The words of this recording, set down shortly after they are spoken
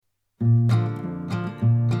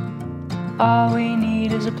All we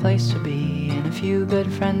need is a place to be and a few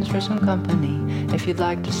good friends for some company. If you'd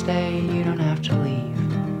like to stay, you don't have to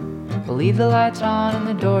leave. We'll leave the lights on and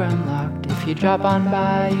the door unlocked. If you drop on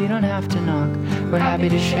by, you don't have to knock. We're happy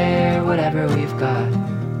to share whatever we've got.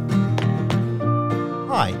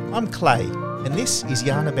 Hi, I'm Clay, and this is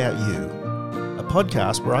Yarn About You, a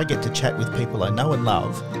podcast where I get to chat with people I know and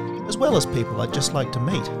love, as well as people I'd just like to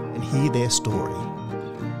meet and hear their story.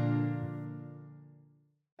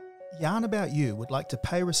 Yarn About You would like to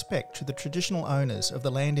pay respect to the traditional owners of the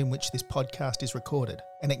land in which this podcast is recorded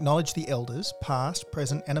and acknowledge the elders, past,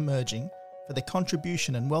 present and emerging, for their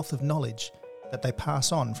contribution and wealth of knowledge that they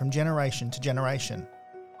pass on from generation to generation.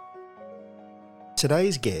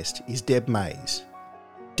 Today's guest is Deb Mayes.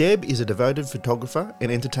 Deb is a devoted photographer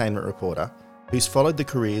and entertainment reporter who's followed the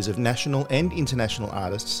careers of national and international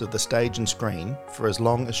artists of the stage and screen for as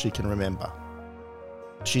long as she can remember.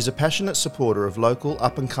 She's a passionate supporter of local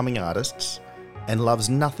up-and-coming artists and loves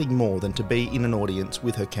nothing more than to be in an audience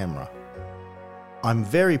with her camera. I'm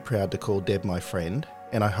very proud to call Deb my friend,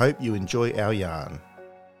 and I hope you enjoy our yarn.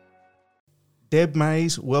 Deb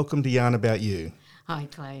Mayes, welcome to Yarn About You. Hi,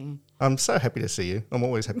 Clay. I'm so happy to see you. I'm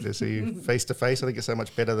always happy to see you face to face. I think it's so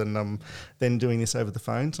much better than doing this over the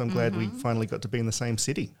phone. So I'm glad we finally got to be in the same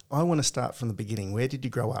city. I want to start from the beginning. Where did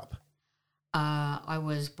you grow up? I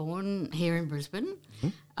was born here in Brisbane,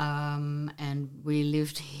 and we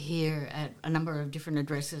lived here at a number of different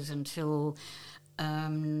addresses until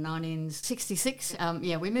 1966.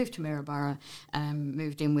 We moved to Maryborough,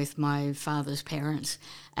 moved in with my father's parents,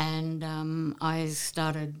 and I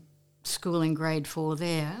started school in grade 4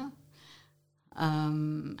 there.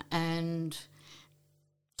 And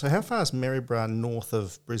so how far is Maryborough north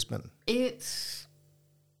of Brisbane? It's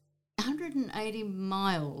 180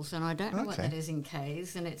 miles, and I don't know what Okay. that is in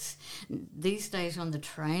Ks, and it's these days on the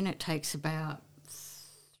train it takes about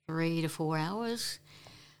 3 to 4 hours,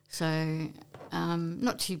 so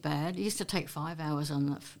not too bad. It used to take 5 hours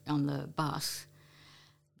on the bus,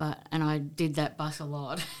 and I did that bus a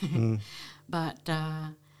lot. But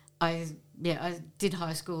I did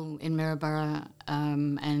high school in Maryborough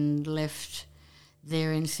and left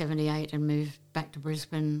there in 78 and moved back to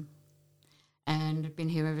Brisbane and been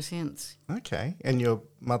here ever since. Okay. And your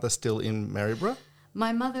mother's still in Maryborough?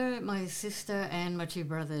 My mother, my sister and my 2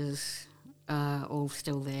 brothers are all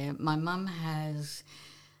still there. My mum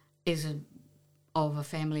is of a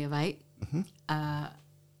family of 8.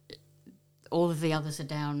 All of the others are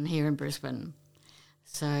down here in Brisbane.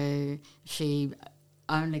 So she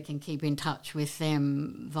only can keep in touch with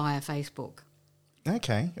them via Facebook.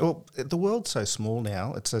 Okay. Well, the world's so small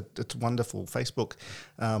now. It's wonderful. Facebook,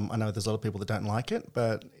 I know there's a lot of people that don't like it,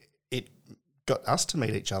 but it got us to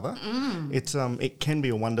meet each other. It can be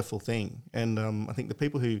a wonderful thing. And I think the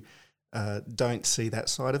people who don't see that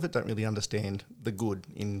side of it don't really understand the good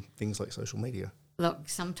in things like social media. Look,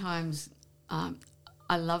 sometimes I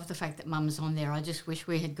love the fact that Mum's on there. I just wish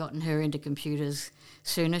we had gotten her into computers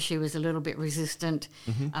sooner. She was a little bit resistant.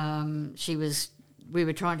 We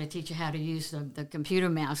were trying to teach her how to use the computer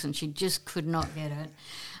mouse, and she just could not get it.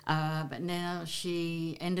 But now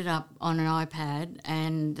she ended up on an iPad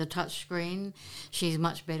and the touch screen. She's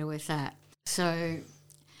much better with that. So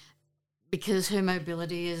because her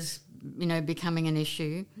mobility is, becoming an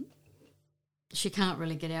issue, she can't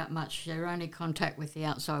really get out much. Her only contact with the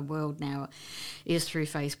outside world now is through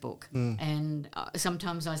Facebook. And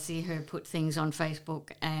sometimes I see her put things on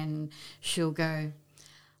Facebook and she'll go,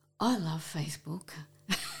 I love Facebook.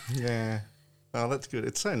 Yeah. Oh, that's good.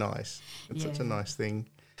 It's so nice. It's such a nice thing.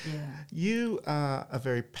 Yeah. You are a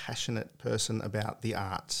very passionate person about the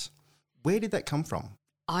arts. Where did that come from?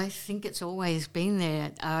 I think it's always been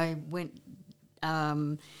there. I went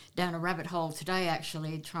down a rabbit hole today,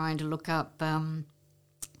 actually, trying to look up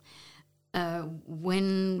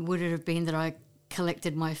when would it have been that I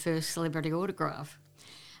collected my first celebrity autograph.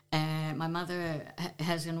 My mother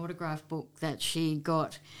has an autograph book that she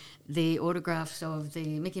got the autographs of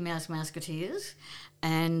the Mickey Mouse Mouseketeers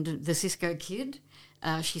and the Cisco Kid.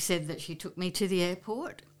 She said that she took me to the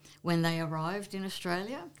airport when they arrived in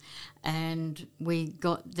Australia and we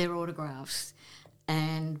got their autographs.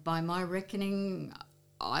 And by my reckoning,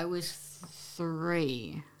 I was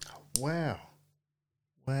 3. Wow.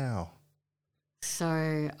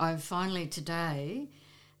 So I've finally today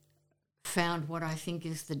found what I think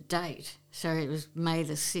is the date. So it was May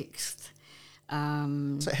the 6th.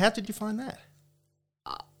 So how did you find that?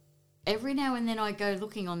 Every now and then I go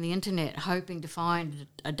looking on the internet hoping to find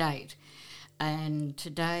a date. And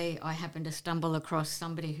today I happened to stumble across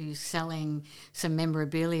somebody who's selling some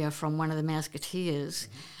memorabilia from one of the Mouseketeers,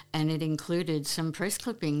 and it included some press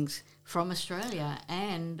clippings from Australia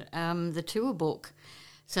and the tour book.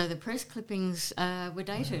 So the press clippings were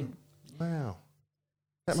dated. Wow.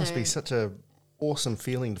 That must be such a awesome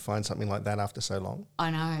feeling to find something like that after so long.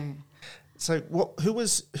 I know. So who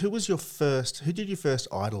did you first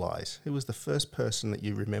idolise? Who was the first person that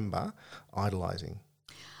you remember idolising?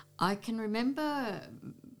 I can remember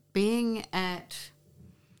being at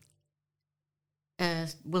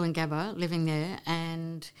Wollongabba, living there,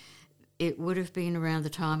 and it would have been around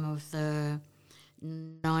the time of the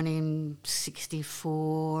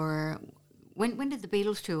 1964. When did the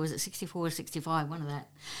Beatles tour? Was it 64 or 65? One of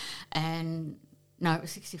that. And no, it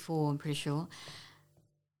was 64, I'm pretty sure.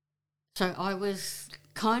 So I was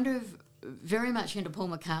kind of very much into Paul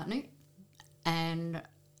McCartney, and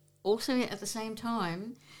also at the same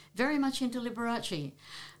time very much into Liberace.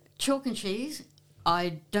 Chalk and Cheese,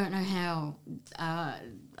 I don't know how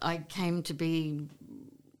I came to be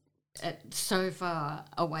so far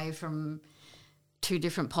away from two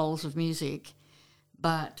different poles of music,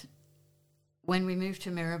 but when we moved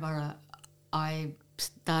to Maryborough, I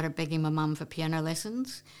started begging my mum for piano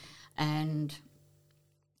lessons, and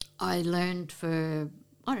I learned for,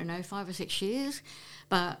 5 or 6 years.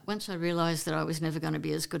 But once I realised that I was never going to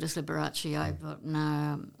be as good as Liberace, I thought,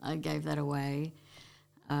 no, I gave that away.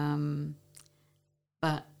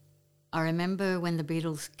 But I remember when the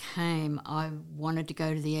Beatles came, I wanted to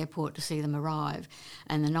go to the airport to see them arrive.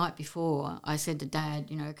 And the night before, I said to Dad,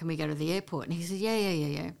 can we go to the airport? And he said,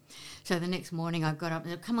 yeah. So the next morning I got up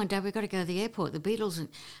and said, come on, Dad, we've got to go to the airport. The Beatles. And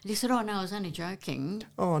he said, oh, no, I was only joking.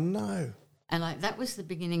 Oh, no. And that was the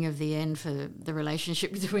beginning of the end for the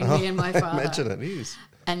relationship between me and my father. Imagine it is.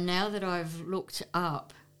 And now that I've looked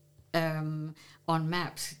up on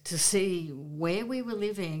maps to see where we were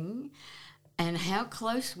living and how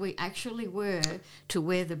close we actually were to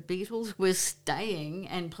where the Beatles were staying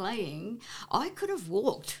and playing, I could have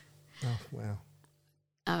walked. Oh, wow.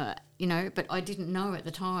 But I didn't know at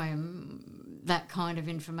the time that kind of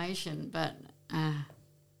information. But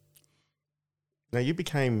now you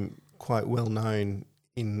became quite well known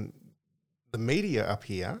in the media up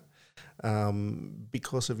here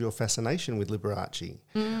because of your fascination with Liberace.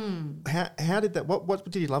 How did that? What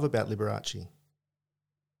did you love about Liberace?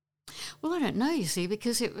 Well, I don't know, you see,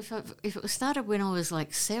 because if it was started when I was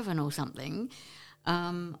like 7 or something,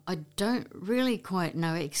 I don't really quite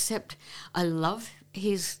know, except I love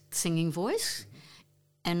his singing voice,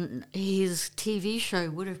 and his TV show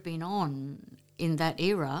would have been on in that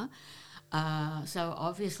era. So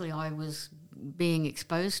obviously I was being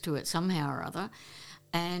exposed to it somehow or other.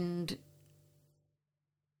 And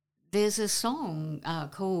there's a song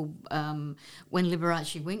called When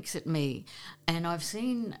Liberace Winks at Me, and I've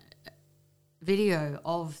seen video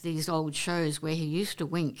of these old shows where he used to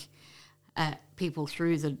wink at people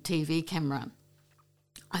through the TV camera.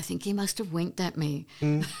 I think he must have winked at me.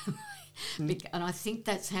 And I think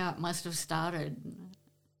that's how it must have started.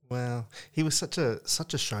 Wow, he was such a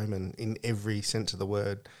showman in every sense of the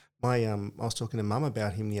word. I was talking to Mum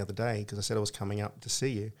about him the other day because I said I was coming up to see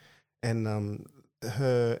you, and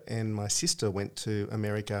her and my sister went to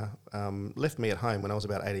America, left me at home when I was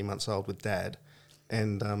about 18 months old with Dad,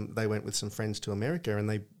 and they went with some friends to America, and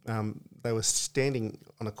they were standing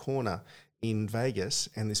on a corner in Vegas,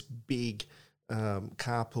 and this big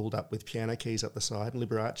car pulled up with piano keys up the side, and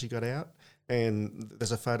Liberace got out. And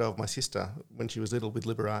there's a photo of my sister when she was little with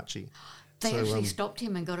Liberace. They actually stopped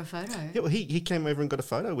him and got a photo? Yeah, well, he came over and got a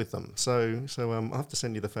photo with them. So I'll have to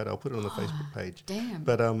send you the photo. I'll put it on the Facebook page. Damn.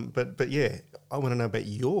 But yeah, I want to know about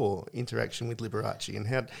your interaction with Liberace and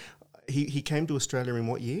how he came to Australia in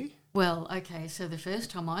what year? Well, okay, so the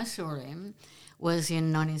first time I saw him was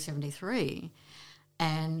in 1973,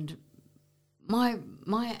 and my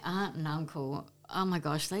aunt and uncle, oh my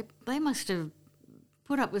gosh, they must have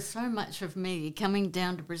put up with so much of me coming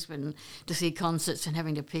down to Brisbane to see concerts and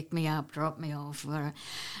having to pick me up, drop me off.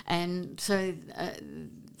 And so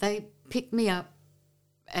they picked me up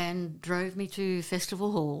and drove me to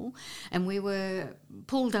Festival Hall, and we were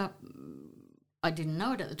pulled up, I didn't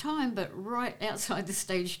know it at the time, but right outside the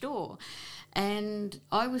stage door. And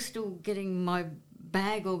I was still getting my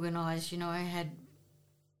bag organised. I had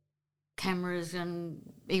cameras, and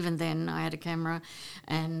even then I had a camera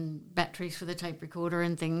and batteries for the tape recorder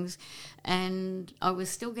and things, and I was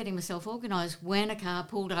still getting myself organised when a car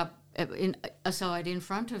pulled up aside in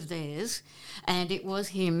front of theirs, and it was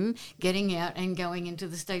him getting out and going into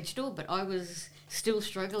the stage door, but I was still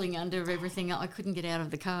struggling under everything. I couldn't get out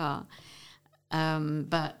of the car.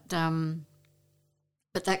 But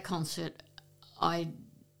that concert,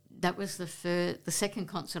 that was the second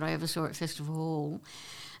concert I ever saw at Festival Hall,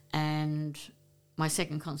 and my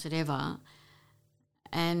second concert ever.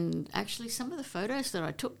 And actually, some of the photos that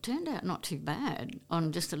I took turned out not too bad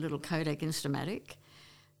on just a little Kodak Instamatic.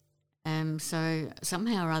 So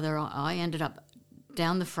somehow or other, I ended up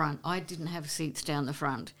down the front. I didn't have seats down the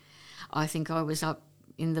front. I think I was up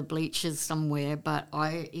in the bleachers somewhere, but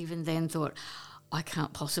I even then thought, I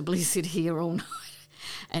can't possibly sit here all night.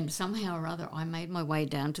 And somehow or other, I made my way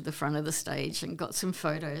down to the front of the stage and got some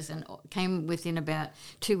photos and came within about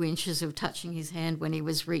 2 inches of touching his hand when he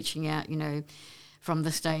was reaching out, from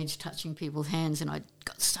the stage, touching people's hands, and I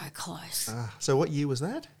got so close. So what year was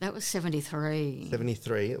that? That was 73.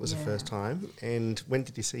 73, it was the first time. And when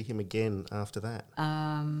did you see him again after that?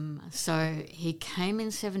 So he came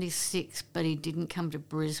in 76, but he didn't come to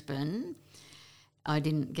Brisbane. I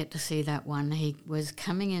didn't get to see that one. He was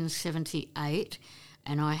coming in 78,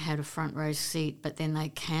 and I had a front row seat, but then they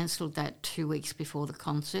cancelled that 2 weeks before the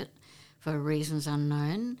concert for reasons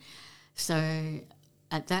unknown. So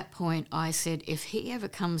at that point I said, if he ever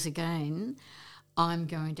comes again, I'm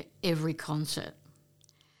going to every concert.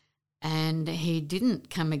 And he didn't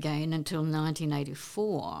come again until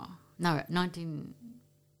 1984. No,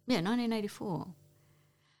 1984.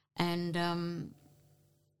 And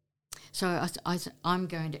so I'm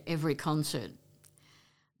going to every concert.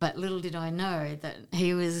 But little did I know that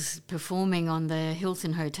he was performing on the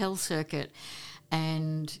Hilton Hotel circuit,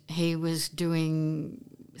 and he was doing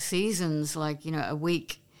seasons, like, a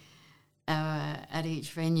week at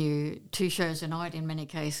each venue, 2 shows a night in many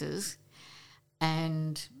cases.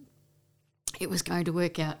 And it was going to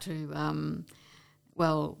work out to,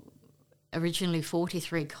 originally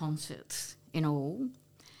 43 concerts in all.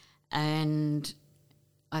 And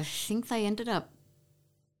I think they ended up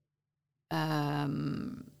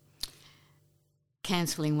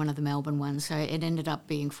cancelling one of the Melbourne ones, so it ended up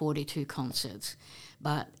being 42 concerts.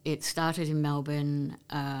 But it started in Melbourne,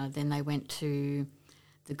 then they went to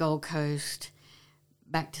the Gold Coast,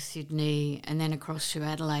 back to Sydney, and then across to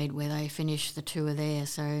Adelaide, where they finished the tour there.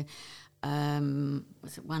 So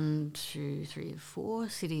was it 1, 2, 3, 4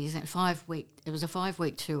 cities? 5 week. It was a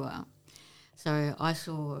 5-week tour. So I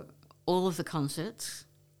saw all of the concerts.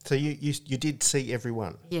 So you did see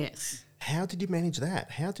everyone? Yes. How did you manage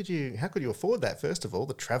that? How could you afford that, first of all,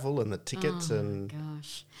 the travel and the tickets? Oh, my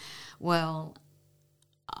gosh. Well,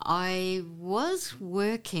 I was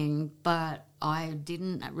working, but I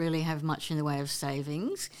didn't really have much in the way of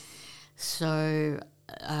savings. So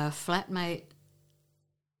a flatmate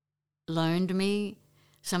loaned me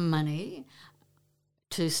some money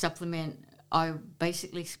to supplement. I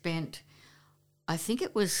basically spent, I think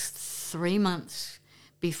it was 3 months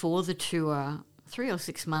before the tour, 3 or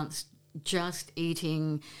 6 months, just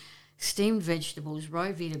eating steamed vegetables,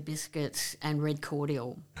 Rowvita biscuits and red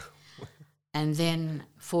cordial. And then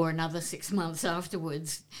for another 6 months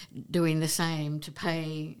afterwards doing the same to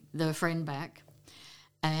pay the friend back.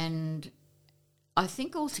 And I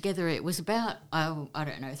think altogether it was about,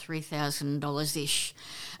 $3,000-ish.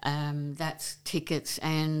 That's tickets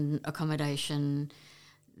and accommodation.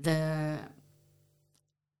 The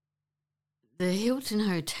Hilton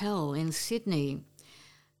Hotel in Sydney,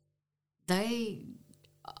 I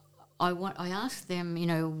asked them,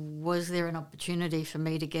 was there an opportunity for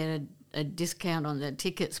me to get a discount on the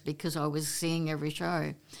tickets because I was seeing every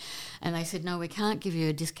show? And they said, no, we can't give you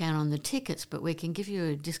a discount on the tickets, but we can give you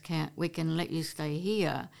a discount. We can let you stay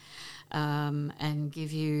here and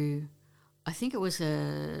give you, I think it was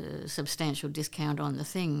a substantial discount on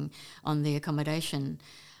the accommodation.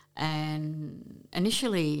 And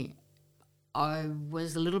initially I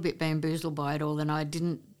was a little bit bamboozled by it all, and I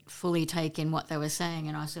didn't fully take in what they were saying,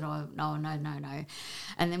 and I said, no.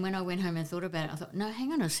 And then when I went home and thought about it, I thought, no,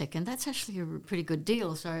 hang on a second, that's actually a pretty good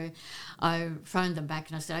deal. So I phoned them back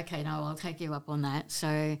and I said, okay, no, I'll take you up on that.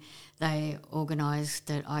 So they organised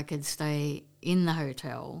that I could stay in the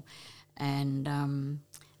hotel and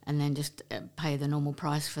then just pay the normal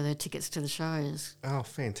price for the tickets to the shows. Oh,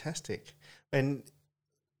 fantastic. And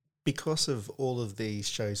because of all of these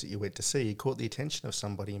shows that you went to see, you caught the attention of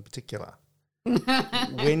somebody in particular.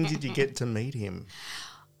 When did you get to meet him?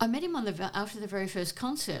 I met him after the very first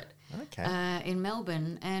concert in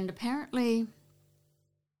Melbourne, and apparently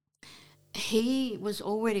he was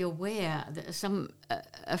already aware that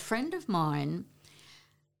a friend of mine,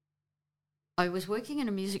 I was working in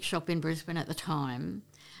a music shop in Brisbane at the time,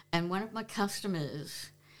 and one of my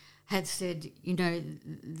customers had said,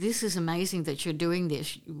 this is amazing that you're doing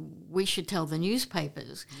this. We should tell the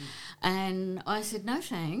newspapers. And I said, no,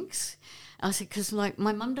 thanks. I said, because my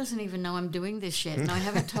mum doesn't even know I'm doing this yet, and I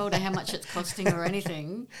haven't told her how much it's costing or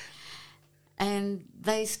anything. And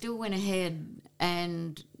they still went ahead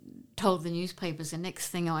and told the newspapers. The next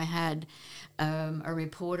thing I had a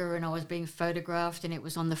reporter, and I was being photographed, and it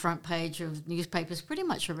was on the front page of newspapers pretty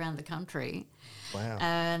much around the country. Wow.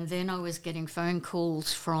 And then I was getting phone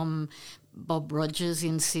calls from Bob Rogers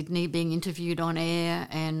in Sydney being interviewed on air,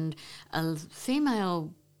 and a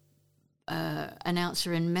female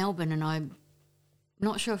announcer in Melbourne, and I'm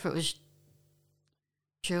not sure if it was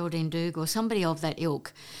Geraldine Doog or somebody of that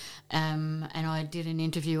ilk, and I did an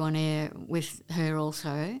interview on air with her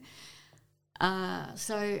also.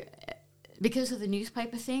 So because of the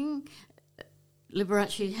newspaper thing,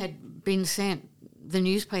 Liberace had been sent, the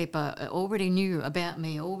newspaper already knew about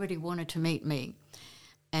me, already wanted to meet me.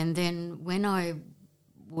 And then when I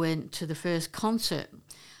went to the first concert,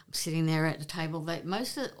 I'm sitting there at the table,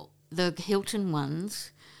 most of the Hilton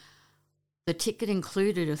ones, the ticket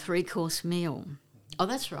included a 3-course meal. Oh,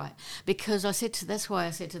 that's right. Because that's why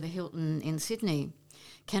I said to the Hilton in Sydney,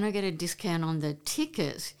 can I get a discount on the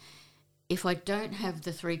tickets if I don't have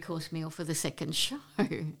the 3-course meal for the second show?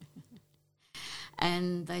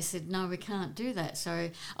 And they said, no, we can't do that. So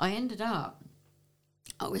I ended up,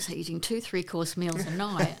 I was eating 2 3-course meals a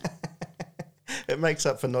night. It makes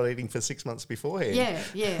up for not eating for 6 months beforehand.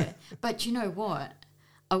 Yeah. But you know what?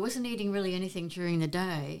 I wasn't eating really anything during the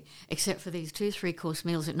day except for these 2 3-course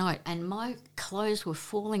meals at night, and my clothes were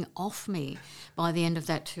falling off me by the end of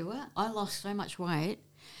that tour. I lost so much weight.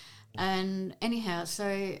 And anyhow,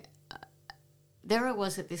 so there I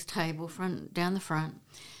was at this table down the front,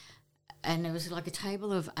 and there was like a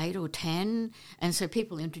table of 8 or 10, and so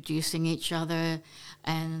people introducing each other,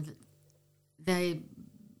 and they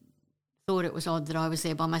thought it was odd that I was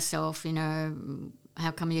there by myself, you know,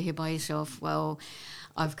 how come you're here by yourself? Well,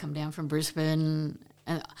 I've come down from Brisbane.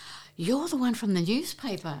 You're the one from the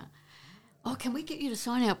newspaper. Oh, can we get you to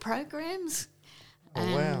sign our programs?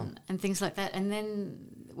 Wow. And things like that. And then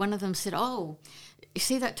one of them said, oh, you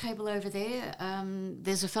see that table over there?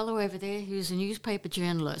 There's a fellow over there who's a newspaper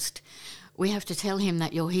journalist. We have to tell him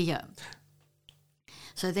that you're here.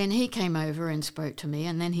 So then he came over and spoke to me,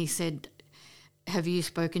 and then he said, have you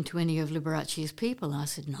spoken to any of Liberace's people? I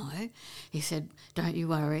said, no. He said, don't you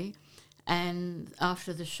worry. And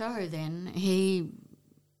after the show then, he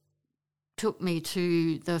took me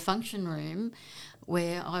to the function room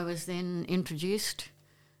where I was then introduced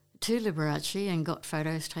to Liberace and got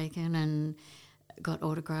photos taken and got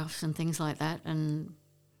autographs and things like that. And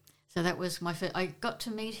so that was my first. I got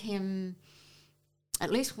to meet him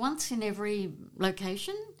at least once in every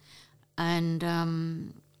location.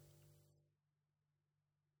 And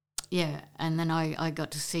yeah, and then I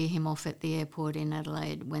got to see him off at the airport in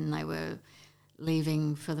Adelaide when they were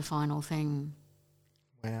leaving for the final thing.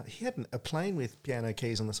 Wow, he had a plane with piano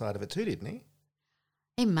keys on the side of it too, didn't he?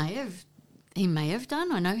 He may have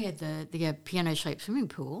done. I know he had the piano-shaped swimming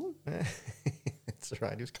pool. That's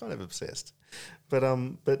right. He was kind of obsessed, but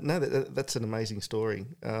no, that's an amazing story.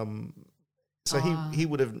 So he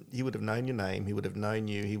would have known your name. He would have known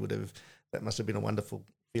you. That must have been a wonderful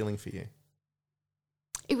feeling for you.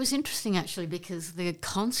 It was interesting actually because the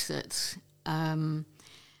concerts,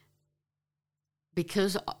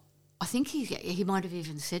 because I think he might have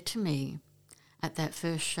even said to me at that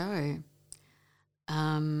first show,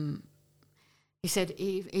 he said,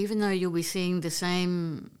 even though you'll be seeing the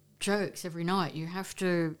same jokes every night, you have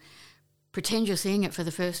to pretend you're seeing it for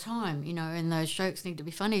the first time, you know, and those jokes need to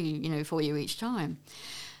be funny, you know, for you each time.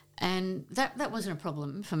 And that wasn't a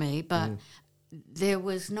problem for me, but there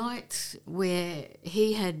was nights where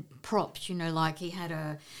he had props, you know, like he had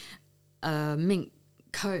a mink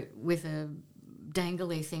coat with a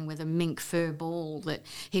dangly thing with a mink fur ball that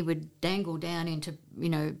he would dangle down into, you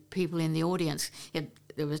know, people in the audience.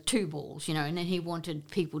 There was 2 balls, you know, and then he wanted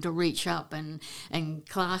people to reach up and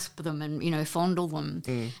clasp them and, you know, fondle them.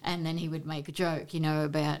 And then he would make a joke, you know,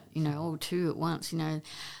 about, you know, 2 at once, you know.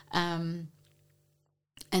 And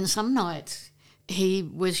some nights he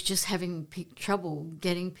was just having trouble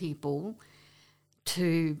getting people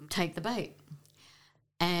to take the bait.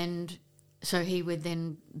 And so he would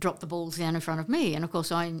then drop the balls down in front of me. And, of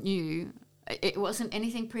course, I knew it wasn't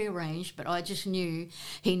anything prearranged, but I just knew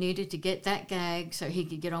he needed to get that gag so he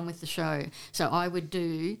could get on with the show. So I would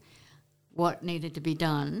do what needed to be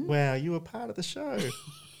done. Wow, you were part of the show.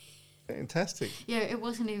 Fantastic. Yeah, it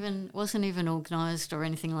wasn't even organised or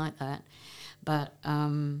anything like that. But,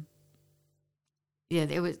 yeah,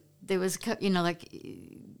 there was, you know, like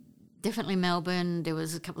definitely Melbourne. There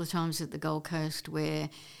was a couple of times at the Gold Coast where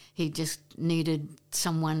he just needed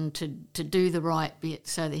someone to do the right bit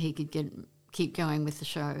so that he could keep going with the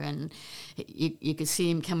show. And you could see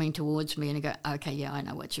him coming towards me and he'd go, okay, yeah, I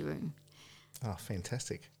know what you're doing. Oh,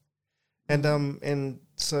 fantastic. And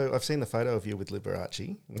so I've seen the photo of you with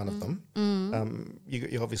Liberace, one of them.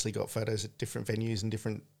 You obviously got photos at different venues and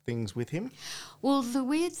different things with him. Well, the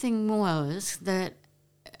weird thing was that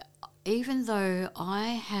even though I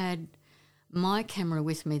had my camera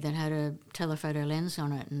with me that had a telephoto lens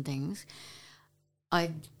on it and things,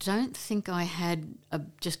 I don't think I had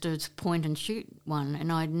just a point and shoot one,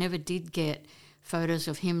 and I never did get photos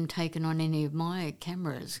of him taken on any of my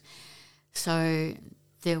cameras. So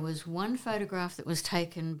there was one photograph that was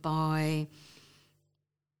taken by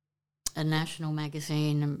a national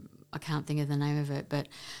magazine. I can't think of the name of it, but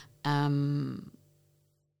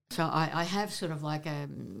so I have sort of like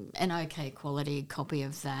an okay quality copy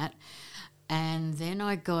of that. And then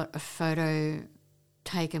I got a photo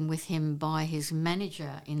taken with him by his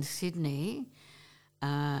manager in Sydney,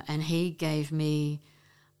 and he gave me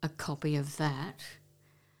a copy of that.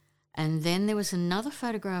 And then there was another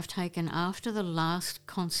photograph taken after the last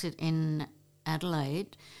concert in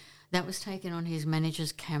Adelaide that was taken on his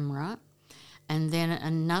manager's camera, and then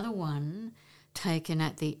another one taken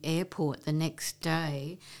at the airport the next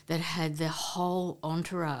day that had the whole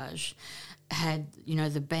entourage, had, you know,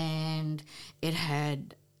 the band, it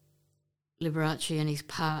had Liberace and his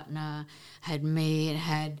partner, had me, it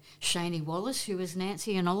had Shani Wallace, who was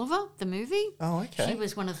Nancy and Oliver, the movie. Oh, okay. She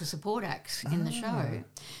was one of the support acts in the show.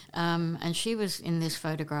 And she was in this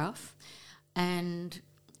photograph. And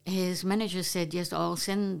his manager said, yes, I'll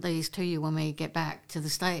send these to you when we get back to the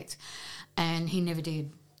States. And he never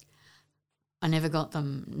did. I never got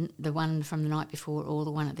them, the one from the night before or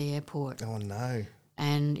the one at the airport. Oh, no.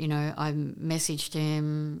 And, you know, I messaged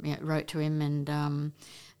him, you know, wrote to him and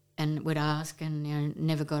would ask, and, you know,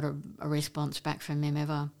 never got a response back from him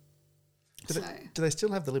ever. Do they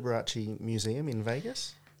still have the Liberace Museum in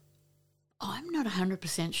Vegas? I'm not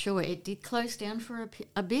 100% sure. It did close down for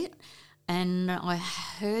a bit, and I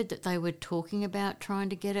heard that they were talking about trying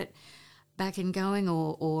to get it back and going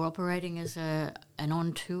or operating as an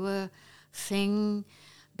on-tour thing,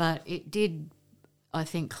 but it did, I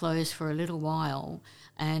think, close for a little while,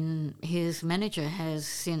 and his manager has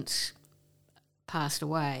since passed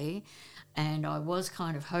away, and I was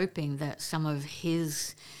kind of hoping that some of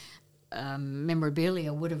his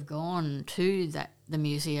memorabilia would have gone to the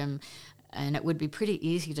museum, and it would be pretty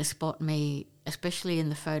easy to spot me, especially in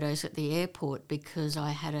the photos at the airport, because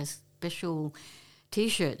I had a special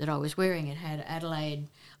T-shirt that I was wearing. It had Adelaide,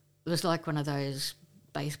 it was like one of those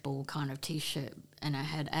baseball kind of T-shirt, and I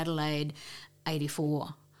had Adelaide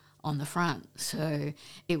 84 on the front, so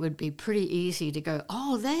it would be pretty easy to go,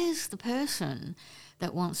 oh, there's the person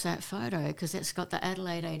that wants that photo because it's got the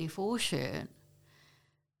Adelaide 84 shirt.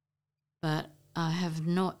 But I have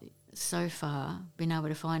not so far been able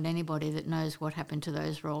to find anybody that knows what happened to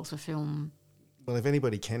those rolls of film. Well, if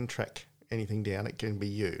anybody can track anything down, it can be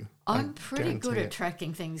you. I'm pretty good at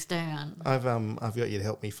tracking things down. I've got you to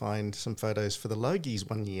help me find some photos for the Logies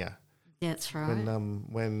one year. That's right.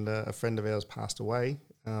 When a friend of ours passed away,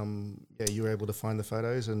 you were able to find the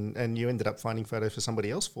photos, and you ended up finding photos for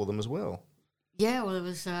somebody else for them as well. Yeah, well, it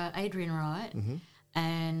was Adrian Wright,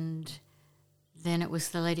 and then it was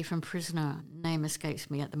the lady from Prisoner. Name escapes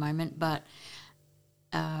me at the moment, but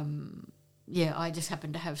I just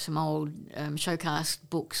happened to have some old showcast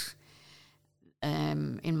books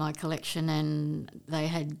in my collection, and they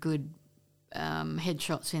had good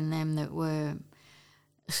headshots in them that were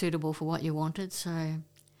suitable for what you wanted. So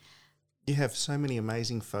you have so many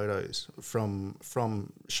amazing photos from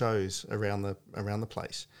shows around the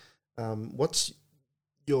place. What's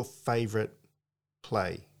your favourite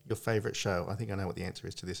play? Your favourite show? I think I know what the answer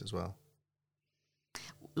is to this as well.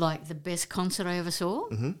 Like the best concert I ever saw?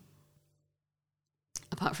 Mm-hmm.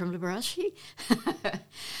 Apart from Liberace?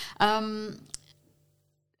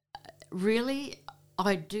 Really,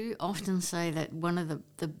 I do often say that one of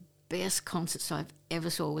the best concerts I've ever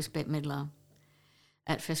saw was Bette Midler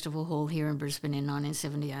at Festival Hall here in Brisbane in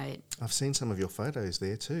 1978. I've seen some of your photos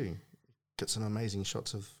there too. Got some amazing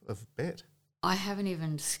shots of Bette. I haven't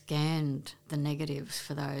even scanned the negatives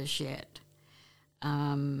for those yet.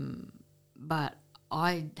 But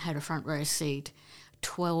I had a front row seat,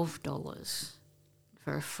 $12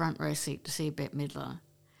 for a front row seat to see Bette Midler.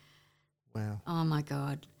 Wow. Oh, my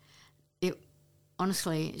God.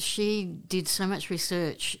 Honestly, she did so much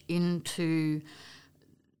research into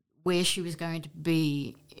where she was going to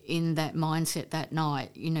be in that mindset that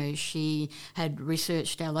night. You know, she had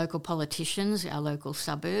researched our local politicians, our local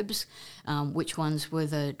suburbs, which ones were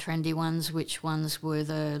the trendy ones, which ones were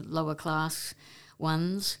the lower class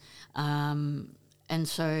ones. And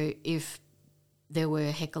so if there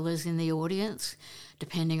were hecklers in the audience,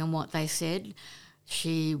 depending on what they said,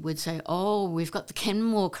 she would say, "Oh, we've got the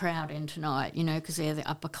Kenmore crowd in tonight," because they're the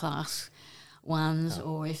upper class ones,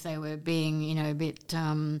 or if they were being, a bit,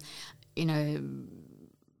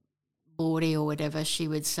 bawdy or whatever, she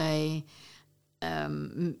would say,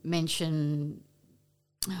 mention,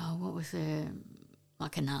 what was there,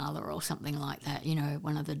 like Anala or something like that,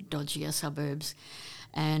 one of the dodgier suburbs,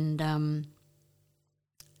 and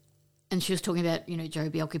she was talking about, Joe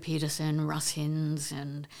Bjelke-Peterson, Russ Hins,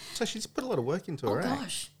 and... So she's put a lot of work into her act. Oh,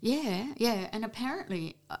 gosh, yeah. And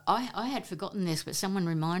apparently, I had forgotten this, but someone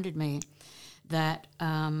reminded me that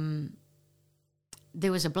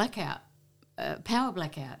there was a blackout, power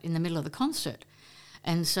blackout in the middle of the concert.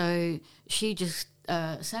 And so she just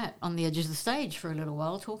sat on the edge of the stage for a little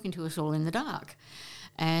while talking to us all in the dark.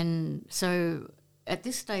 And so at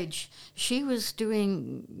this stage, she was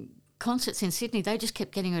doing concerts in Sydney. They just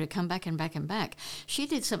kept getting her to come back and back and back. She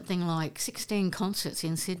did something like 16 concerts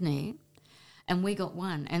in Sydney, and we got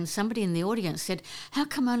one. And somebody in the audience said, "How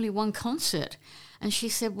come only one concert?" And she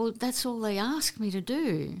said, "Well, that's all they asked me to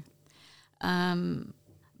do."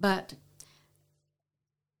 But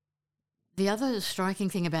the other striking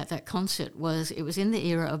thing about that concert was it was in the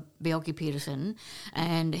era of Bjelke-Peterson,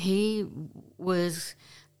 and he was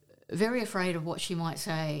very afraid of what she might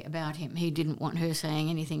say about him. He didn't want her saying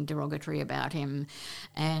anything derogatory about him.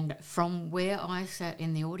 And from where I sat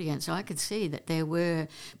in the audience, I could see that there were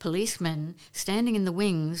policemen standing in the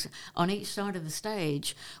wings on each side of the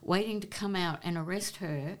stage waiting to come out and arrest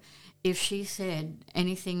her if she said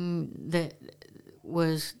anything that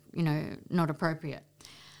was, not appropriate.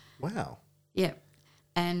 Wow. Yeah.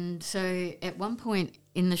 And so at one point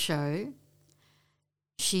in the show,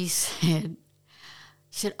 she said,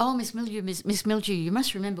 "Oh, Miss Mildew, you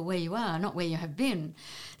must remember where you are, not where you have been.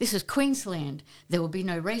 This is Queensland. There will be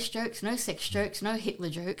no race jokes, no sex jokes, no Hitler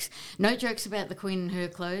jokes, no jokes about the Queen and her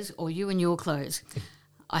clothes or you and your clothes.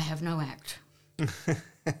 I have no act."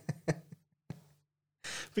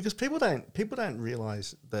 Because people don't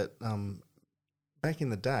realise that back in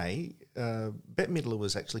the day, Bette Midler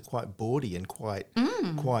was actually quite bawdy and quite.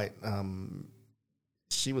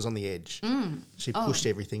 She was on the edge. She pushed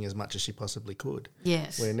everything as much as she possibly could.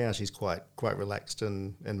 Yes. Where now she's quite relaxed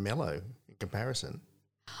and mellow in comparison.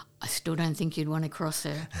 I still don't think you'd want to cross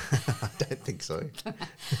her. I don't think so.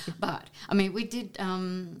 But I mean, we did.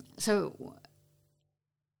 So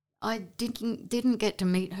I didn't get to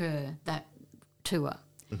meet her that tour,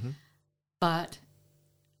 but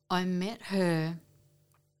I met her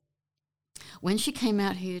when she came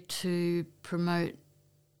out here to promote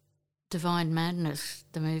Divine Madness,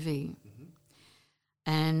 the movie,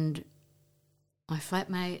 and my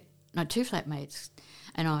two flatmates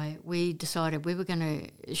and we decided we were going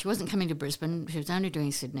to, she wasn't coming to Brisbane, she was only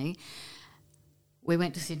doing Sydney. We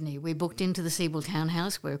went to Sydney. We booked into the Siebel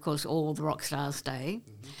Townhouse where, of course, all the rock stars stay,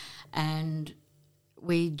 and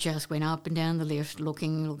we just went up and down the lift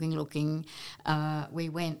looking.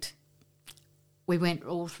 We went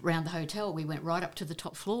all around the hotel. We went right up to the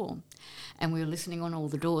top floor, and we were listening on all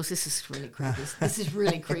the doors. This is really creepy. This is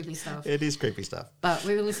really creepy stuff. It is creepy stuff. But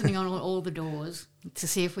we were listening on all the doors to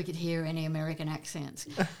see if we could hear any American accents.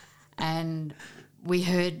 And we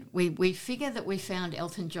figured that we found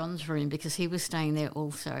Elton John's room because he was staying there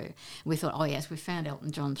also. We thought, oh, yes, we found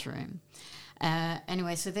Elton John's room.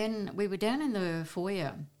 Anyway, so then we were down in the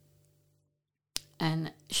foyer,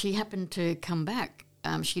 and she happened to come back.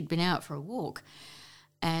 She'd been out for a walk,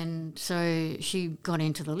 and so she got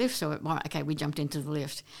into the lift. So, we jumped into the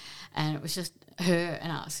lift, and it was just her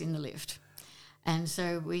and us in the lift. And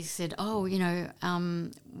so we said,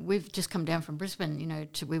 we've just come down from Brisbane,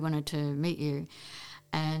 we wanted to meet you.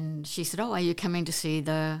 And she said, are you coming to see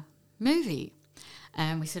the movie?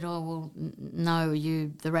 And we said, no,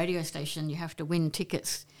 the radio station, you have to win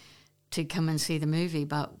tickets to come and see the movie,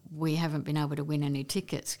 but we haven't been able to win any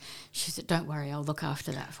tickets. She said, don't worry, I'll look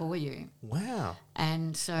after that for you. Wow.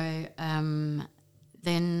 And so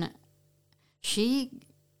then she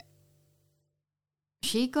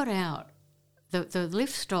got out. The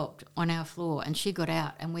lift stopped on our floor, and she got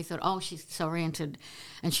out, and we thought, she's disoriented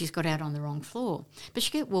and she's got out on the wrong floor. But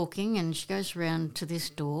she kept walking, and she goes around to this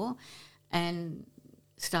door and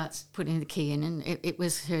starts putting the key in, and it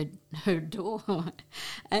was her door.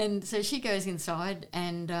 And so she goes inside,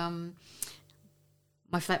 and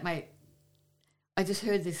my flatmate, I just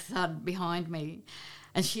heard this thud behind me,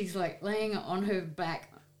 and she's like laying on her back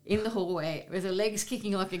in the hallway with her legs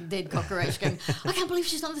kicking like a dead cockroach going, I can't believe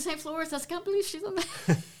she's on the same floor as us, I can't believe she's on the...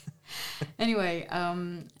 Anyway,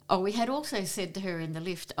 we had also said to her in the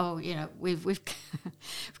lift, we've we've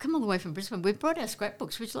come all the way from Brisbane. We've brought our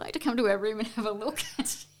scrapbooks. Would you like to come to our room and have a look?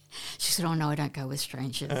 She said, "Oh no, I don't go with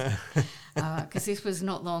strangers," because this was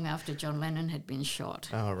not long after John Lennon had been shot.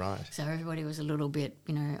 Oh, right. So everybody was a little bit,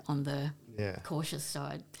 on the cautious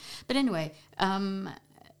side. But anyway,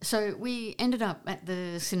 so we ended up at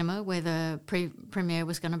the cinema where the premiere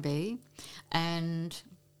was going to be, and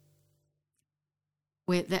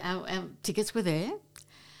our tickets were there.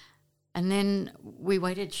 And then we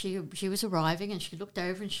waited. She was arriving, and she looked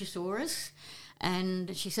over and she saw us,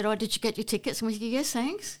 and she said, "Oh, did you get your tickets?" And we said, "Yes,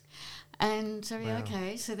 thanks." And so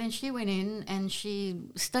okay. So then she went in and she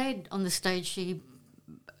stayed on the stage. She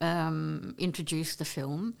introduced the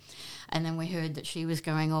film, and then we heard that she was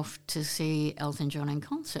going off to see Elton John in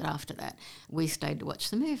concert. After that, we stayed to watch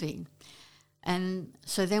the movie, and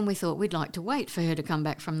so then we thought we'd like to wait for her to come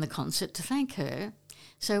back from the concert to thank her.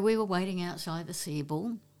 So we were waiting outside the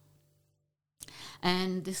Seabull.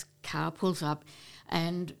 And this car pulls up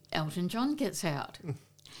and Elton John gets out.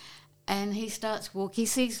 And he starts walking. He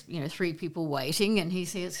sees, 3 people waiting, and he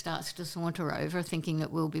starts to saunter over thinking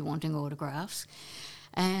that we'll be wanting autographs.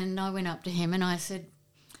 And I went up to him and I said,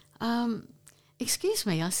 "Excuse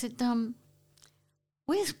me," I said,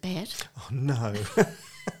 "Where's Bet?" Oh, no.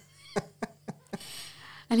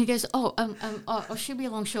 And he goes, "Oh, she'll be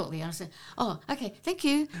along shortly." And I said, "Oh, okay, thank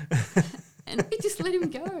you." And we just let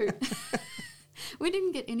him go. We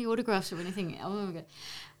didn't get any autographs or anything. Oh my God.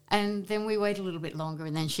 And then we waited a little bit longer,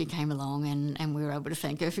 and then she came along, and we were able to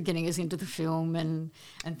thank her for getting us into the film and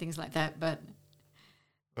things like that. But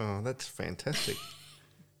oh, that's fantastic.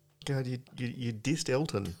 God, you dissed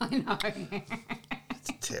Elton. I know.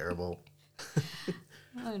 It's terrible.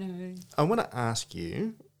 I know. I want to ask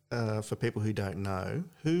you, for people who don't know,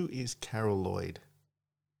 who is Carol Lloyd?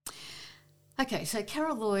 Okay, so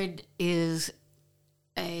Carol Lloyd is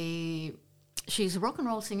she's a rock and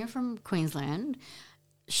roll singer from Queensland.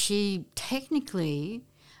 She technically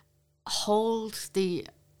holds the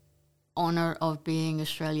honour of being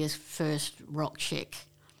Australia's first rock chick,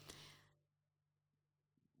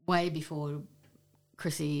 way before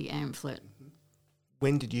Chrissy Amphlett.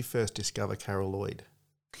 When did you first discover Carol Lloyd?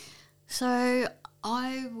 So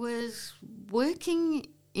I was working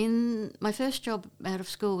my first job out of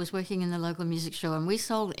school was working in the local music store, and we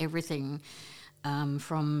sold everything.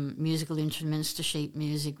 From musical instruments to sheet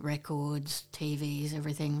music, records, TVs,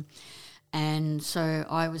 everything. And so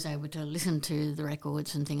I was able to listen to the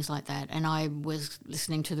records and things like that. And I was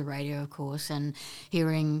listening to the radio, of course, and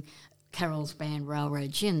hearing Carol's band Railroad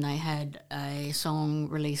Gin. They had a song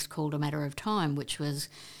released called A Matter of Time, which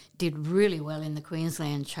did really well in the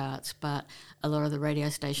Queensland charts, but a lot of the radio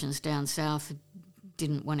stations down south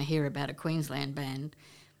didn't want to hear about a Queensland band.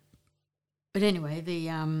 But anyway,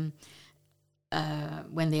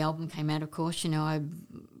 when the album came out, of course, I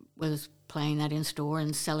was playing that in store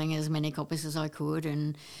and selling as many copies as I could,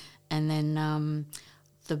 and then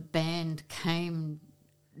the band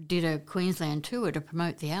did a Queensland tour to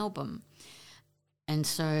promote the album, and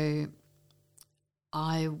so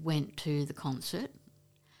I went to the concert,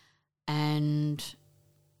 and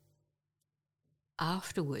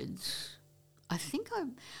afterwards, I think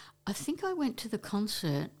I went to the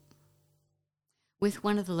concert with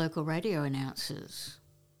one of the local radio announcers.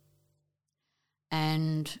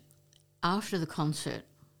 And after the concert,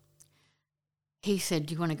 he said,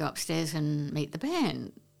 "Do you want to go upstairs and meet the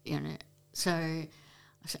band?" So I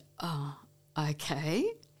said, "Oh,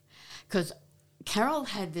 okay." Because Carol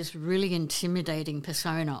had this really intimidating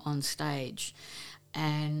persona on stage,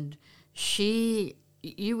 and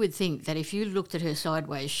you would think that if you looked at her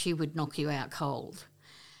sideways, she would knock you out cold.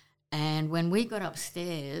 And when we got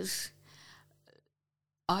upstairs,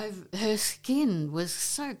 her skin was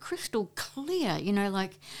so crystal clear,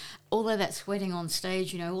 like although that sweating on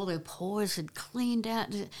stage, all her pores had cleaned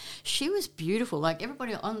out. She was beautiful. Like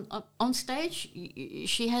everybody on stage,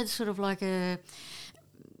 she had sort of like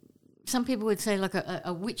some people would say like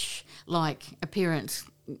a witch-like appearance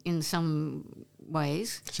in some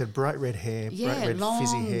ways. She had bright red hair, bright red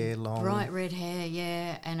fizzy hair, long. Bright red hair,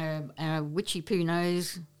 yeah, and a witchy poo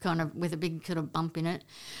nose kind of with a big sort of bump in it.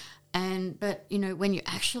 But when you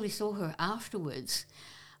actually saw her afterwards,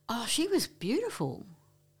 oh, she was beautiful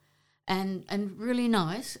and really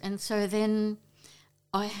nice. And so then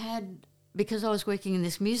because I was working in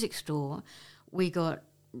this music store, we got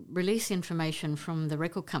release information from the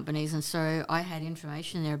record companies, and so I had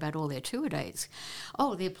information there about all their tour dates.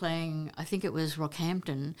 Oh, they're playing, I think it was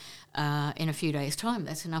Rockhampton in a few days' time.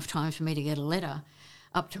 That's enough time for me to get a letter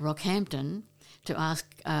up to Rockhampton to ask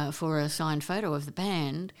for a signed photo of the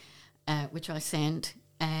band, which I sent,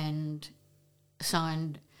 and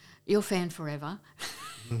signed "Your Fan Forever."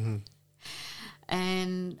 Mm-hmm.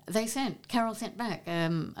 And Carol sent back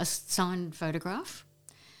a signed photograph,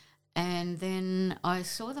 And then I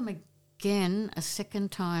saw them again a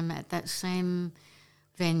second time at that same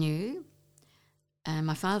venue. And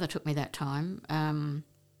my father took me that time.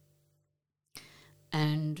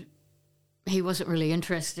 And he wasn't really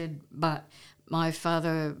interested, but my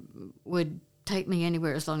father would take me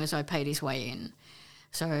anywhere as long as I paid his way in.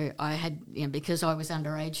 So I had, because I was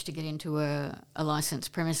underage to get into a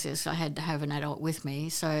licensed premises, I had to have an adult with me.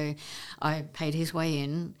 So I paid his way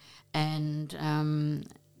in, and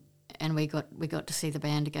we got to see the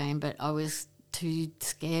band again. But I was too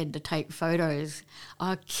scared to take photos.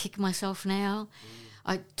 I kick myself now.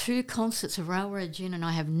 2 concerts of Railroad Gin, and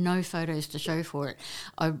I have no photos to show for it.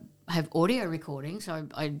 I have audio recordings.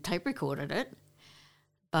 I tape recorded it,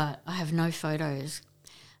 but I have no photos.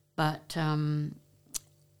 But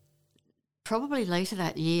probably later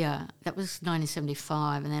that year, that was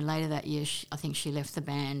 1975, and then later that year, I think she left the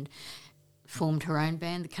band, formed her own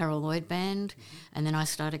band, the Carol Lloyd Band, and then I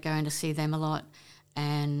started going to see them a lot.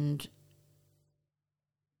 And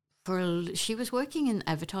she was working in the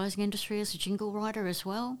advertising industry as a jingle writer as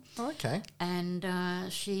well. Oh, okay. And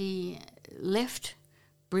she left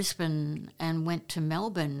Brisbane and went to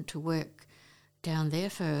Melbourne to work down there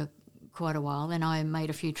for quite a while. And I made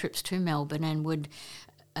a few trips to Melbourne and would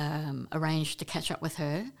arrange to catch up with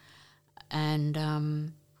her.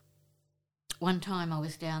 And one time I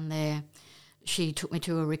was down there, she took me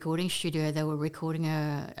to a recording studio. They were recording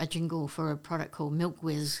a jingle for a product called Milk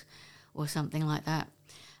Whiz or something like that.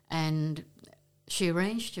 And she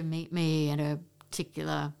arranged to meet me at a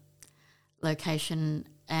particular location,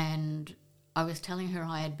 and I was telling her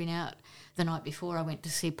I had been out the night before. I went to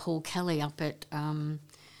see Paul Kelly up at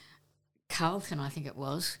Carlton, I think it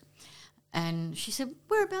was. And she said,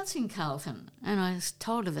 "Whereabouts in Carlton?" And I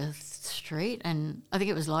told her the street, and I think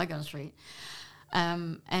it was Lygon Street.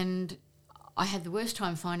 And I had the worst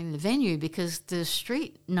time finding the venue because the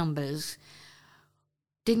street numbers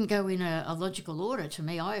didn't go in a logical order to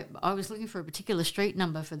me. I was looking for a particular street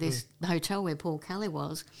number for this hotel where Paul Kelly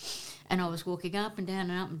was, and I was walking up and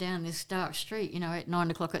down this dark street, at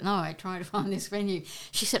 9 o'clock at night, trying to find this venue.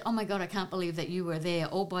 She said, "Oh my God, I can't believe that you were there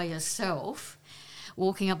all by yourself,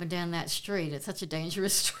 walking up and down that street. It's such a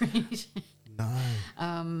dangerous street."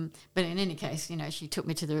 No. But in any case, she took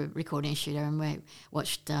me to the recording studio and we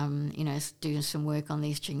watched, doing some work on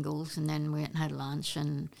these jingles, and then we went and had lunch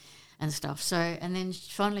and stuff. So, and then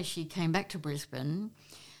finally she came back to Brisbane,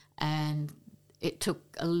 and it took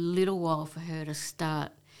a little while for her to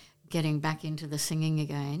start getting back into the singing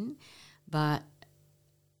again, but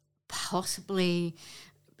possibly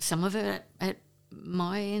some of it at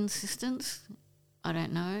my insistence. I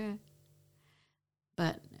don't know.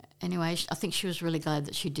 But anyway, I think she was really glad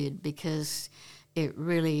that she did, because it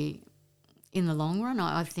really, in the long run,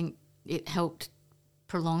 I think it helped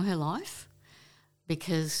prolong her life,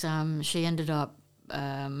 because she ended up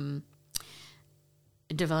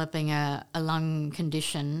developing a lung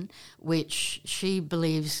condition which she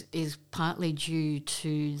believes is partly due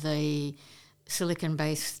to the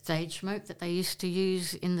silicon-based stage smoke that they used to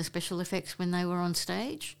use in the special effects when they were on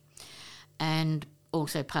stage, and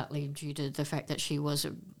also partly due to the fact that she was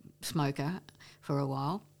a smoker for a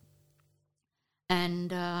while. And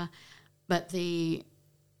but the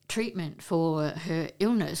treatment for her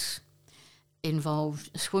illness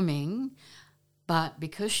involved swimming, but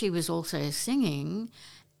because she was also singing,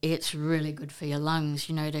 it's really good for your lungs,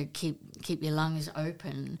 to keep your lungs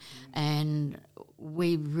open. And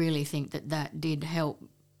we really think that did help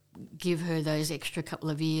give her those extra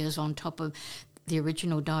couple of years on top of the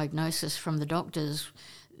original diagnosis from the doctors.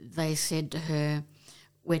 They said to her,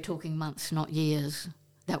 "We're talking months, not years."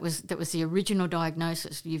 That was the original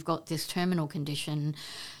diagnosis. You've got this terminal condition.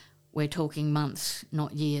 We're talking months,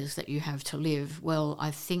 not years, that you have to live. Well, I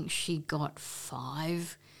think she got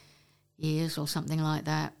 5 years or something like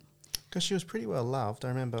that. Because she was pretty well loved. I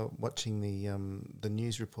remember watching the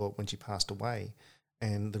news report when she passed away,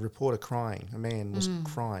 and the reporter crying. A man was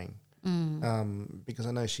crying. Because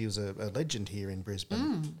I know she was a legend here in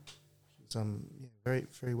Brisbane. She was very,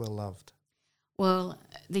 very well loved. Well,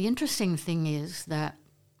 the interesting thing is that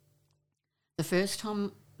the first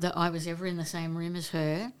time that I was ever in the same room as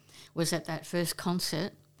her was at that first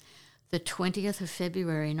concert, the 20th of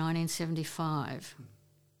February 1975.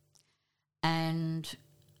 And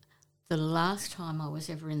the last time I was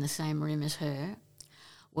ever in the same room as her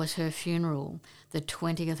was her funeral, the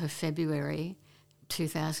 20th of February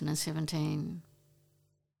 2017.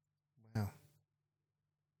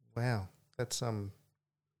 Wow. That's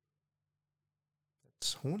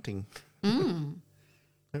haunting.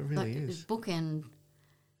 It really is. Bookend.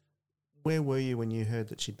 Where were you when you heard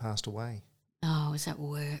that she'd passed away? Oh, I was at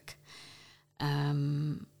work.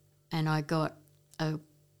 and I got a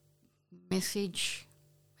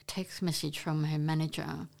text message from her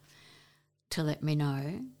manager to let me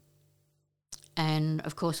know. And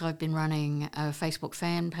of course, I've been running a Facebook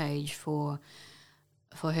fan page for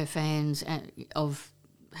her fans of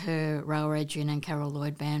her Rail Regin and Carol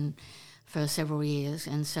Lloyd band for several years,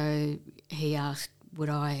 and so he asked would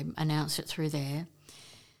I announce it through there.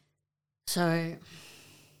 So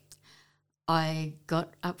I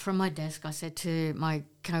got up from my desk. I said to my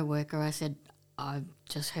co-worker, I said, I've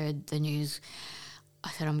just heard the news.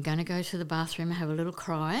 I said, I'm going to go to the bathroom and have a little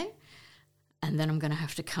cry, and then I'm going to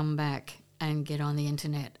have to come back and get on the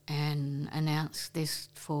internet and announce this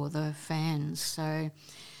for the fans. So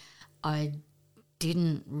I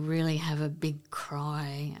didn't really have a big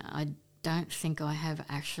cry. I don't think I have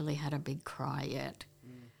actually had a big cry yet.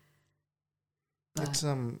 It's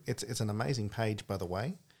an amazing page, by the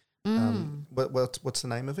way. What's the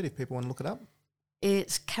name of it if people want to look it up?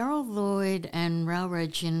 It's Carol Lloyd and Rail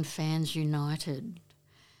Regin Fans United,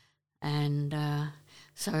 and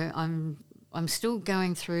so I'm still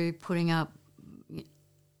going through putting up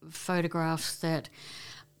photographs that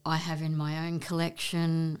I have in my own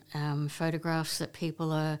collection, photographs that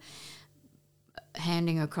people are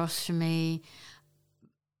handing across to me.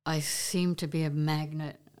 I seem to be a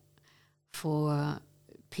magnet for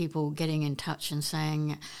people getting in touch and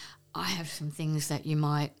saying, I have some things that you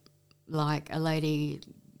might like. A lady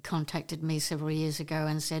contacted me several years ago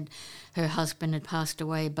and said her husband had passed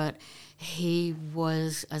away, but he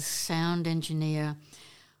was a sound engineer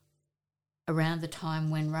around the time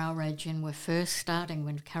when Rail Regin were first starting,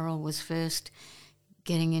 when Carol was first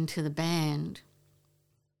getting into the band.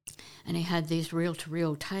 And he had these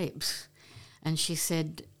reel-to-reel tapes. And she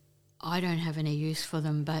said, I don't have any use for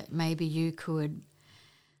them, but maybe you could.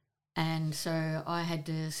 And so I had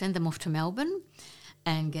to send them off to Melbourne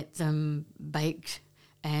and get them baked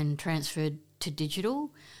and transferred to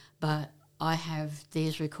digital. But I have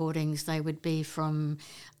these recordings. They would be from,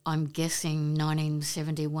 I'm guessing,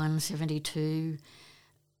 1971, 72,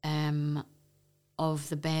 of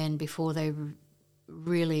the band before they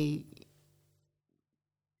really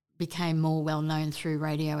became more well-known through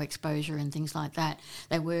radio exposure and things like that.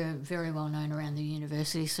 They were very well-known around the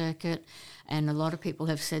university circuit, and a lot of people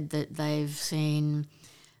have said that they've seen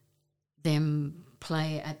them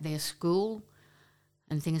play at their school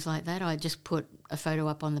and things like that. I just put a photo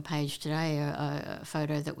up on the page today, a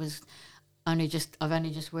photo that was I've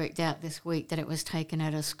only just worked out this week that it was taken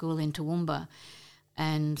at a school in Toowoomba,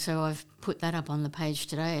 and so I've put that up on the page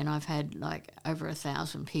today, and I've had like over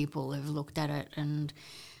 1,000 people have looked at it, and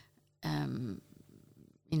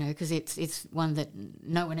because it's one that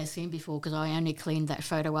no one has seen before, because I only cleaned that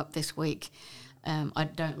photo up this week. I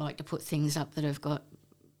don't like to put things up that have got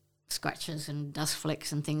scratches and dust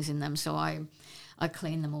flecks and things in them, so I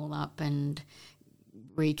clean them all up and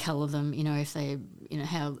recolour them, if they,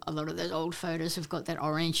 how a lot of those old photos have got that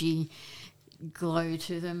orangey glow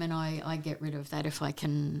to them, and I get rid of that if I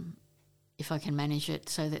can manage it,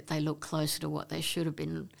 so that they look closer to what they should have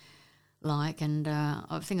been like, and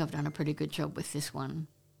I think I've done a pretty good job with this one.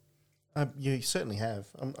 You certainly have.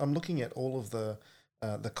 I'm looking at all of the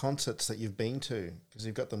concerts that you've been to, because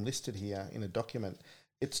you've got them listed here in a document.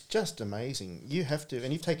 It's just amazing. You have to,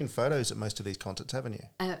 and you've taken photos at most of these concerts, haven't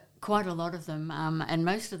you? Quite a lot of them, and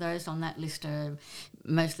most of those on that list are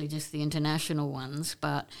mostly just the international ones,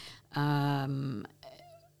 but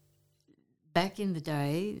back in the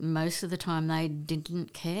day, most of the time they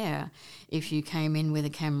didn't care if you came in with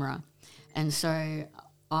a camera. And so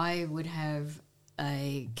I would have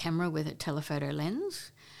a camera with a telephoto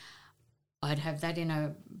lens. I'd have that in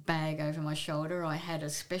a bag over my shoulder. I had a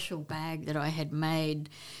special bag that I had made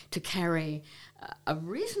to carry a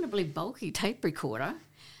reasonably bulky tape recorder,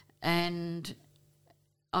 and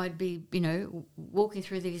I'd be, walking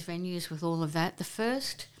through these venues with all of that. The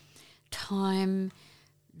first time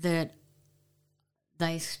that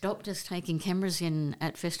they stopped us taking cameras in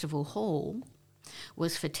at Festival Hall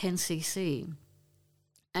was for 10cc,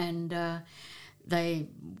 and they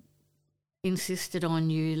insisted on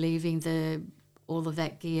you leaving all of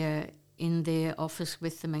that gear in their office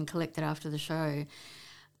with them and collect it after the show,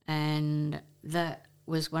 and that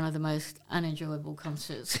was one of the most unenjoyable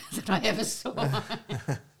concerts that I ever saw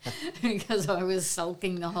because I was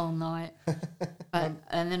sulking the whole night. And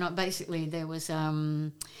then there was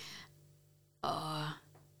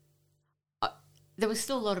there was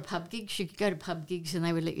still a lot of pub gigs. You could go to pub gigs and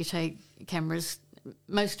they would let you take cameras.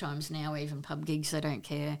 Most times now, even pub gigs, they don't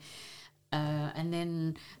care. And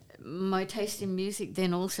then my taste in music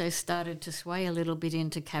then also started to sway a little bit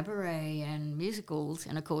into cabaret and musicals.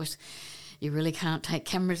 And, of course, you really can't take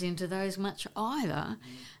cameras into those much either.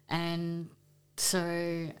 And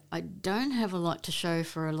so I don't have a lot to show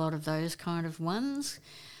for a lot of those kind of ones,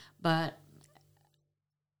 but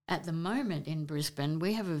at the moment in Brisbane,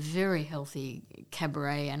 we have a very healthy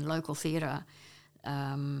cabaret and local theatre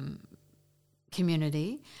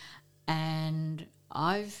community, and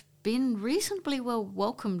I've been reasonably well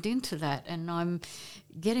welcomed into that, and I'm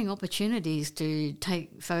getting opportunities to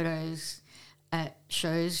take photos at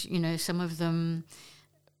shows. You know, some of them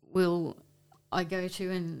I go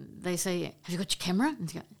to and they say, "Have you got your camera?" And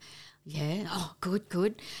I go, "Yeah." "Oh,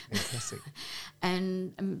 good. Fantastic.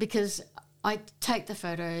 And because I take the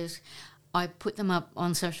photos, I put them up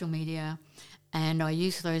on social media, and I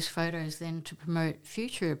use those photos then to promote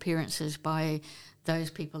future appearances by those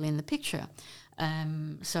people in the picture.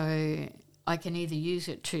 So I can either use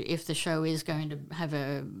it to, if the show is going to have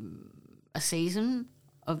a season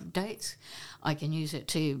of dates, I can use it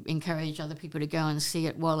to encourage other people to go and see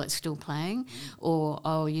it while it's still playing, or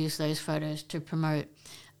I'll use those photos to promote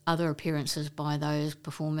other appearances by those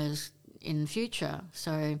performers in the future.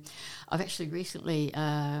 So I've actually recently,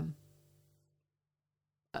 a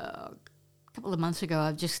couple of months ago,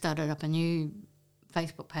 I've just started up a new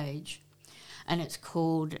Facebook page, and it's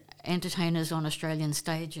called Entertainers on Australian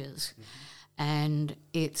Stages. And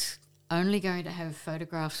it's only going to have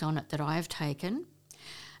photographs on it that I've taken.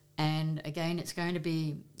 And again, it's going to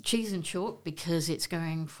be cheese and chalk, because it's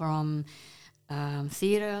going from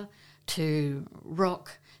theatre to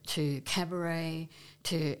rock to cabaret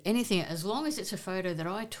to anything, as long as it's a photo that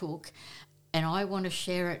I took and I want to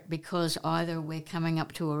share it because either we're coming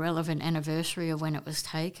up to a relevant anniversary of when it was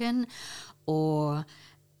taken, or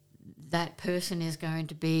that person is going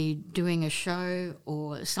to be doing a show,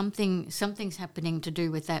 or something's happening to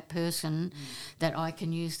do with that person, that I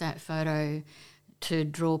can use that photo to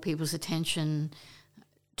draw people's attention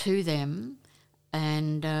to them.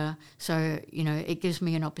 And so, you know, it gives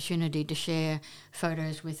me an opportunity to share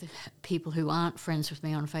photos with people who aren't friends with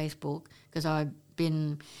me on Facebook, because I've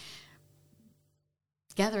been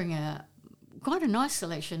gathering quite a nice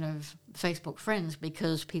selection of Facebook friends,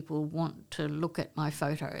 because people want to look at my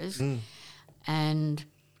photos. And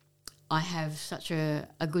I have such a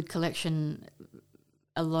good collection.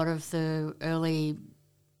 A lot of the early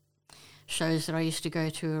shows that I used to go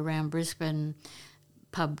to around Brisbane,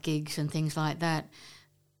 pub gigs and things like that,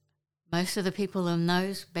 most of the people in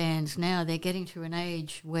those bands now, they're getting to an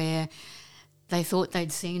age where they thought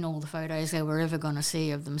they'd seen all the photos they were ever going to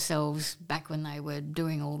see of themselves back when they were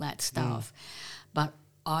doing all that stuff. But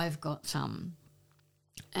I've got some.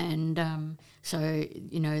 And so,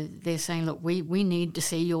 you know, they're saying, look, we need to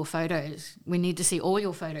see your photos. We need to see all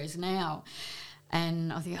your photos now.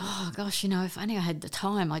 And I think, oh, gosh, you know, if only I had the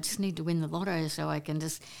time. I just need to win the lotto so I can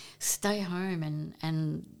just stay home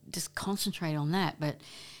and just concentrate on that. But,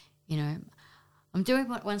 you know, I'm doing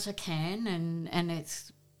what once I can, and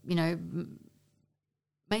it's, you know,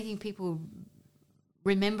 making people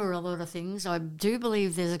remember a lot of things. I do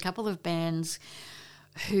believe there's a couple of bands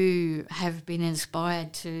who have been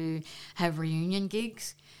inspired to have reunion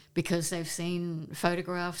gigs because they've seen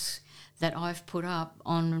photographs that I've put up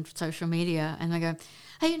on social media, and they go,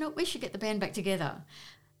 hey, you know, we should get the band back together.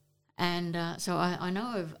 And so I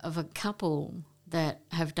know of a couple that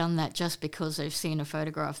have done that just because they've seen a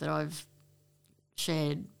photograph that I've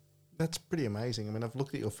shared. That's pretty amazing. I mean, I've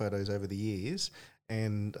looked at your photos over the years,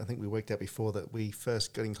 and I think we worked out before that we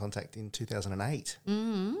first got in contact in 2008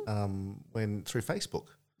 when through Facebook.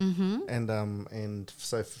 And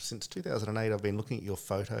so since 2008, I've been looking at your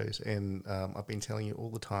photos, and I've been telling you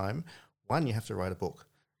all the time, one, you have to write a book.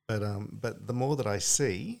 But the more that I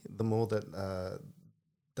see, the more that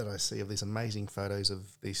I see of these amazing photos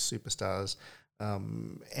of these superstars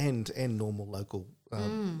and normal local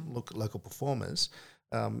local performers,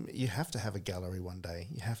 you have to have a gallery one day.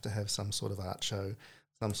 You have to have some sort of art show,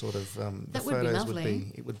 some sort of that the would photos be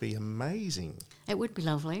lovely. it would be amazing. It would be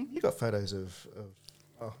lovely. You got photos of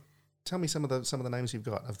tell me some of the names you've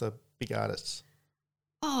got of the big artists.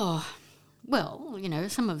 Oh, well, you know,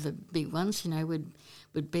 some of the big ones, you know,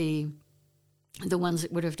 would be the ones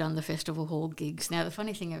that would have done the Festival Hall gigs. Now, the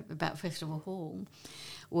funny thing about Festival Hall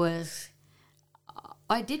was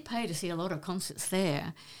I did pay to see a lot of concerts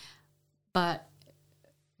there, but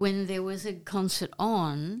when there was a concert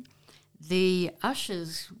on, the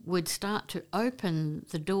ushers would start to open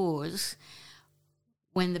the doors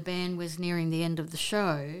when the band was nearing the end of the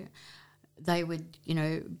show. They would, you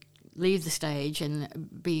know, leave the stage and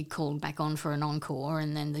be called back on for an encore,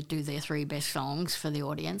 and then they'd do their 3 best songs for the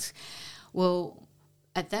audience. Well,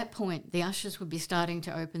 at that point, the ushers would be starting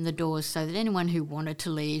to open the doors so that anyone who wanted to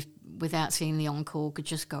leave without seeing the encore could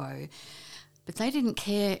just go. but they didn't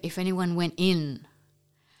care if anyone went in.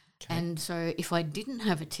 Okay. And so if I didn't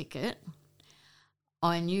have a ticket,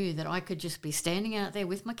 I knew that I could just be standing out there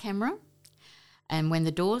with my camera, and when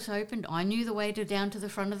the doors opened, I knew the way down to the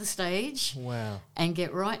front of the stage. Wow. And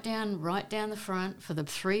get right down the front for the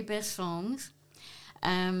 3 best songs.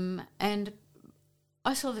 And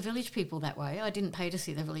I saw the Village People that way. I didn't pay to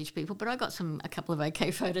see the Village People, but I got a couple of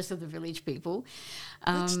okay photos of the Village People.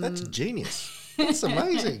 That's genius. That's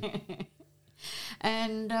amazing.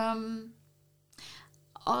 And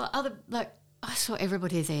I saw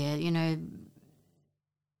everybody there, you know,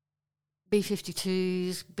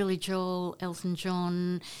 B-52s, Billy Joel, Elton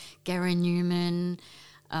John, Gary Newman,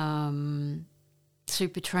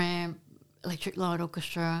 Supertramp, Electric Light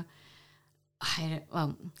Orchestra. I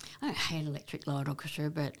don't hate Electric Light Orchestra,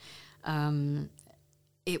 but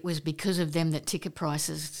it was because of them that ticket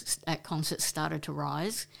prices at concerts started to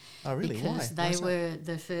rise. Oh, really? Because Why? they were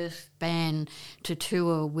the first band to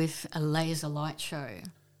tour with a laser light show.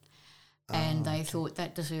 And they thought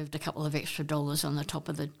that deserved a couple of extra dollars on the top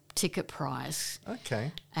of the ticket price.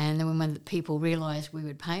 Okay. And then when people realised we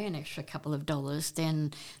would pay an extra couple of dollars,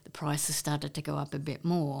 then the prices started to go up a bit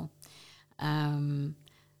more.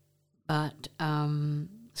 But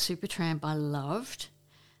Supertramp I loved.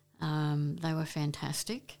 They were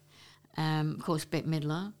fantastic. Of course, Bette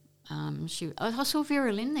Midler. I saw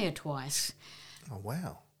Vera Lynn there twice. Oh,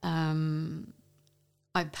 wow.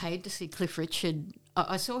 I paid to see Cliff Richard.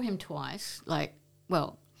 I saw him twice. I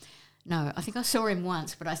think I saw him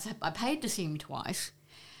once, but I paid to see him twice.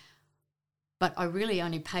 But I really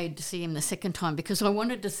only paid to see him the second time because I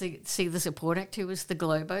wanted to see the support act who was the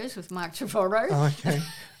Globos with Mark Trevorrow.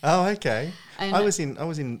 Oh, okay. And I was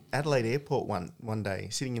in Adelaide Airport one day,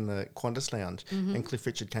 sitting in the Qantas lounge, and Cliff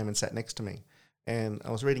Richard came and sat next to me. And I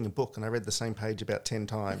was reading a book and I read the same page about 10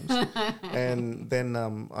 times. And then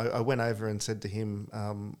I went over and said to him,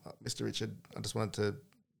 Mr. Richard, I just wanted to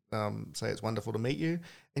say it's wonderful to meet you.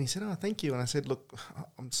 And he said, oh, thank you. And I said, look,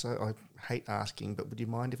 I hate asking, but would you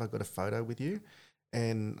mind if I got a photo with you?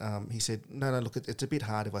 And he said, no, look, it's a bit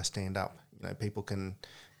hard if I stand up. You know, people can,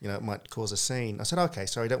 you know, it might cause a scene. I said, okay,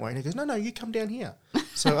 sorry, don't worry. And he goes, no, you come down here.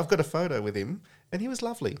 So I've got a photo with him and he was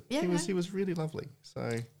lovely. Yeah, he was really lovely.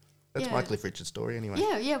 So that's my Cliff Richard story anyway.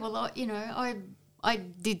 Yeah. Well, I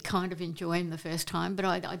did kind of enjoy him the first time, but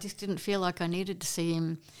I just didn't feel like I needed to see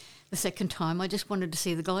him the second time. I just wanted to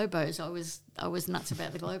see the Globos. I was nuts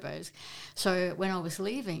about the Globos. So when I was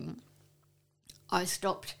leaving, I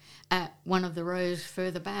stopped at one of the rows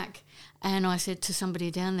further back and I said to somebody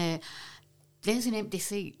down there, there's an empty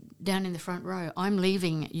seat down in the front row. I'm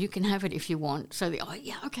leaving. You can have it if you want. So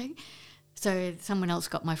yeah, okay. So someone else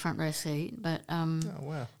got my front row seat, but oh,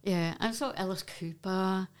 wow. Yeah, I saw Alice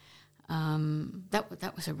Cooper.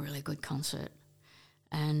 That was a really good concert,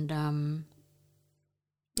 and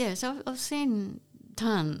so I've seen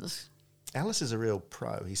tons. Alice is a real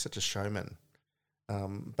pro. He's such a showman.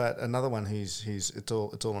 But another one who's it's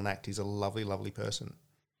all an act. He's a lovely, lovely person.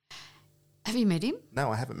 Have you met him?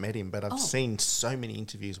 No, I haven't met him, but I've seen so many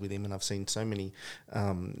interviews with him and I've seen so many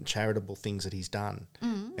charitable things that he's done.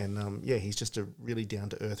 And, he's just a really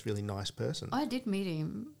down-to-earth, really nice person. I did meet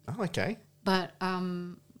him. Oh, okay. But,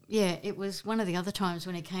 it was one of the other times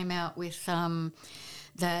when he came out with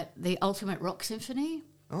the Ultimate Rock Symphony.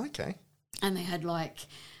 Oh, okay. And they had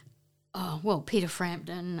Peter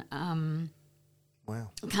Frampton. Wow.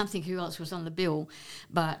 I can't think who else was on the bill,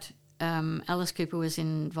 but... Alice Cooper was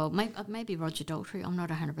involved, maybe Roger Daltrey, I'm not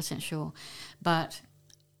 100% sure. But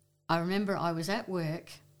I remember I was at work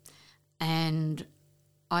and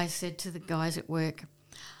I said to the guys at work,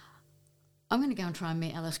 I'm going to go and try and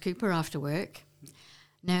meet Alice Cooper after work.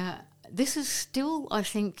 Now, this is still, I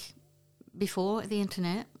think, before the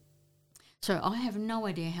internet, so I have no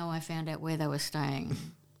idea how I found out where they were staying.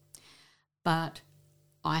 But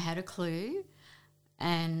I had a clue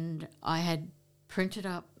and I had printed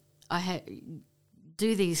up,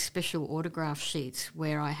 do these special autograph sheets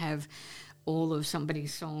where I have all of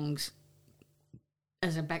somebody's songs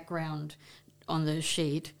as a background on the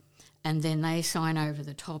sheet, and then they sign over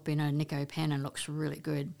the top in a Nico pen and looks really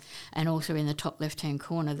good. And also in the top left-hand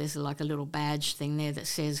corner, there's like a little badge thing there that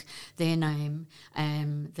says their name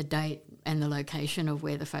and the date and the location of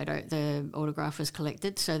where the autograph was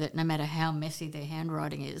collected, so that no matter how messy their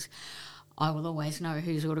handwriting is, I will always know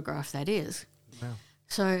whose autograph that is. Wow.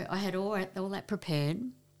 So I had all that prepared,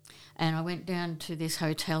 and I went down to this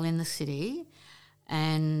hotel in the city,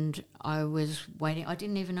 and I was waiting. I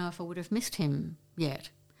didn't even know if I would have missed him yet,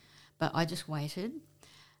 but I just waited.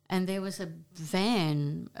 and there was a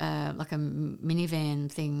van, like a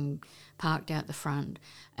minivan thing, parked out the front,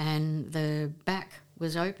 and the back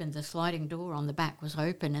was open. The sliding door on the back was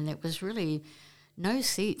open, and there was really no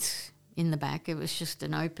seats in the back. It was just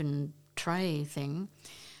an open tray thing.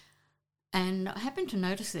 And I happened to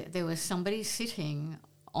notice that there was somebody sitting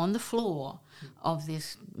on the floor of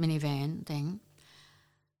this minivan thing.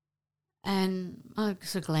 And I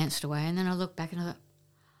sort of glanced away, and then I looked back and I thought,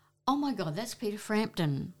 oh, my God, that's Peter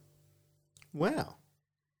Frampton. Wow.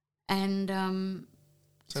 And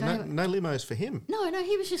so no limos for him? No,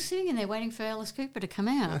 he was just sitting in there waiting for Alice Cooper to come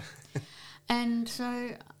out. And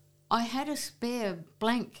so I had a spare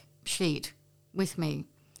blank sheet with me.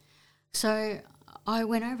 So I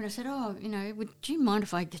went over and I said, would you mind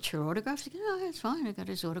if I get your autograph? He said, oh, that's fine. I got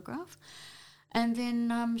his autograph. And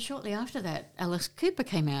then shortly after that, Alice Cooper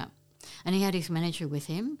came out, and he had his manager with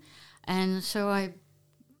him. And so I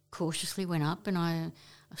cautiously went up and I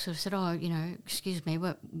sort of said, excuse me,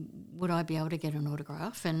 would I be able to get an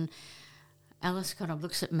autograph? And Alice kind of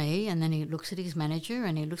looks at me, and then he looks at his manager,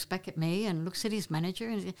 and he looks back at me and looks at his manager,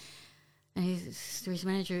 and he says to his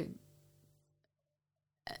manager,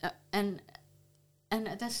 and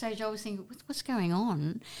at that stage I was thinking, what's going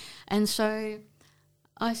on? And so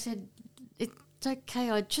I said, it's okay,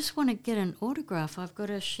 I just want to get an autograph. I've got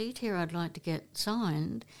a sheet here I'd like to get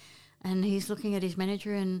signed. And he's looking at his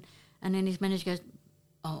manager, and then his manager goes,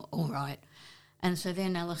 oh, all right. And so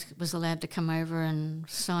then Alice was allowed to come over and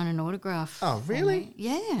sign an autograph. Oh, really?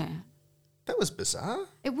 Yeah. That was bizarre.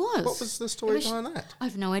 It was. What was the story behind that? I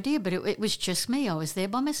have no idea, but it was just me. I was there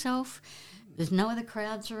by myself. There's no other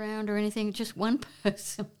crowds around or anything, just one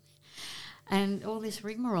person. And all this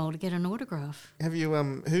rigmarole to get an autograph. Have you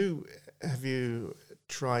who have you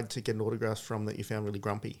tried to get an autograph from that you found really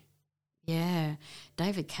grumpy? Yeah,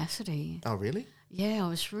 David Cassidy. Oh, really? Yeah, I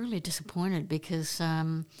was really disappointed because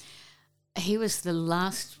he was the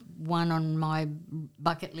last one on my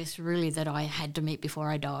bucket list, really, that I had to meet before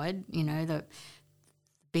I died, the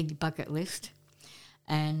big bucket list.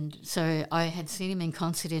 And so I had seen him in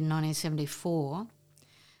concert in 1974.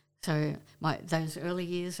 So those early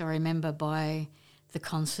years I remember by the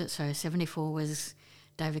concert. So 74 was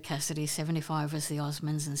David Cassidy, 75 was the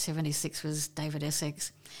Osmonds, and 76 was David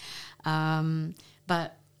Essex.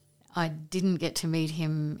 But I didn't get to meet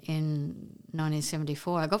him in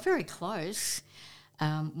 1974. I got very close.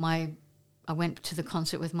 I went to the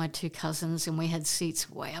concert with my two cousins, and we had seats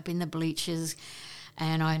way up in the bleachers,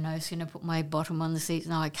 and I no sooner put my bottom on the seat,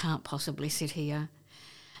 no, I can't possibly sit here.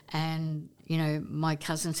 And, my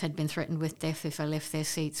cousins had been threatened with death if I left their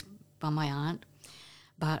seats by my aunt.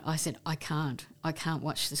 But I said, I can't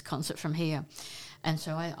watch this concert from here. And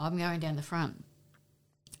so I'm going down the front.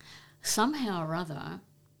 Somehow or other,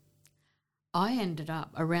 I ended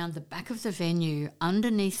up around the back of the venue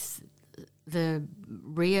underneath the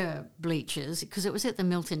rear bleachers, because it was at the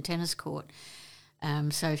Milton Tennis Court.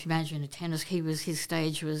 So if you imagine his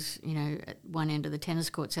stage was, at one end of the tennis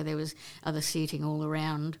court, so there was other seating all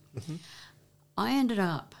around. Mm-hmm. I ended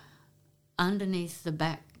up underneath the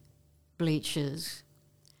back bleachers,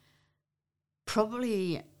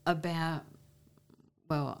 probably about,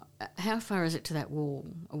 how far is it to that wall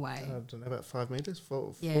away? I don't know, about 5 metres,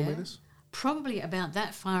 4 yeah, metres? Probably about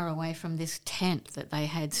that far away from this tent that they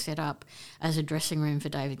had set up as a dressing room for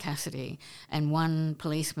David Cassidy, and one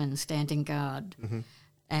policeman standing guard. Mm-hmm.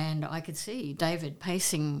 And I could see David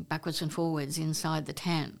pacing backwards and forwards inside the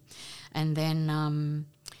tent. And then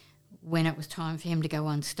when it was time for him to go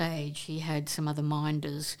on stage, he had some other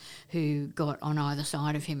minders who got on either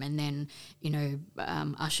side of him and then,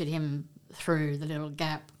 ushered him through the little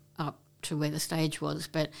gap up to where the stage was.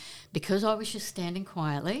 But because I was just standing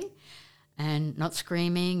quietly and not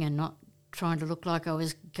screaming and not trying to look like I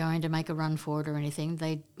was going to make a run for it or anything,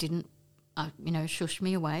 they didn't, shush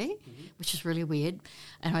me away, mm-hmm. which is really weird.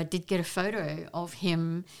 And I did get a photo of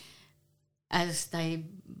him as they,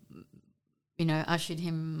 ushered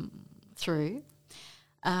him through.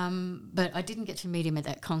 But I didn't get to meet him at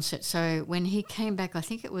that concert. So when he came back, I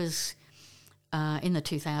think it was in the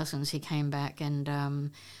 2000s, he came back and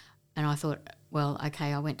I thought, well,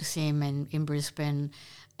 okay, I went to see him in Brisbane,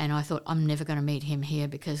 and I thought, I'm never going to meet him here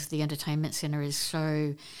because the entertainment centre is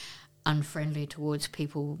so unfriendly towards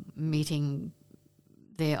people meeting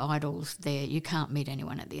their idols there. You can't meet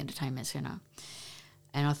anyone at the entertainment centre.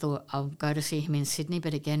 And I thought, I'll go to see him in Sydney,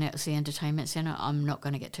 but again, it was the entertainment centre. I'm not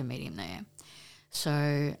going to get to meet him there.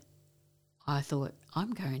 So I thought,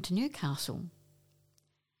 I'm going to Newcastle.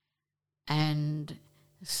 And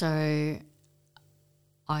so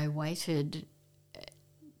I waited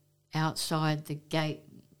outside the gate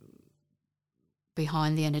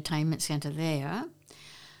behind the entertainment centre there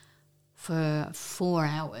for 4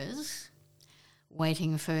 hours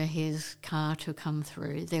waiting for his car to come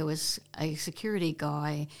through. There was a security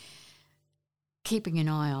guy keeping an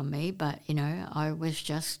eye on me, but, I was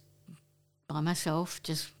just by myself,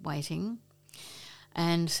 just waiting.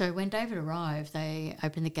 And so when David arrived, they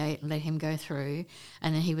opened the gate and let him go through,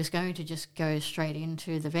 and then he was going to just go straight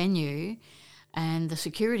into the venue, and the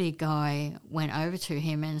security guy went over to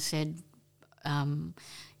him and said,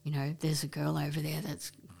 there's a girl over there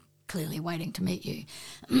that's clearly waiting to meet you.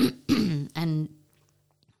 And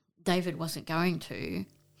David wasn't going to,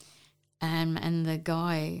 and the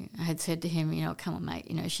guy had said to him, come on,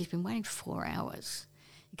 mate, she's been waiting for 4 hours.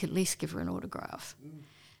 You could at least give her an autograph.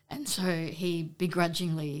 And so he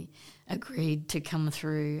begrudgingly agreed to come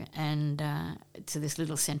through and to this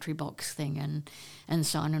little sentry box thing and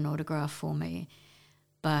sign an autograph for me.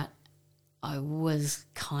 But I was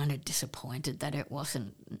kind of disappointed that it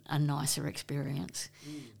wasn't a nicer experience.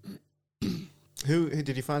 Who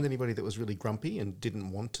did you find anybody that was really grumpy and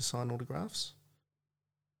didn't want to sign autographs?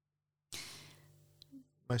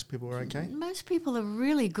 Most people were okay? Most people are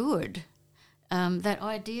really good. That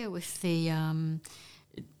idea with the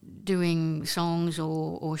doing songs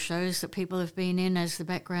or shows that people have been in as the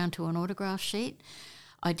background to an autograph sheet.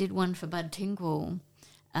 I did one for Bud Tingwell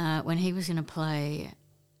when he was in a play,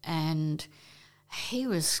 and he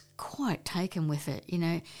was quite taken with it.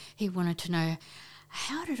 He wanted to know,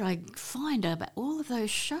 how did I find out about all of those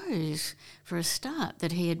shows for a start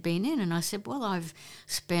that he had been in? And I said, well, I've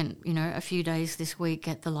spent, a few days this week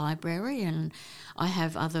at the library, and I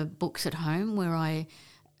have other books at home where I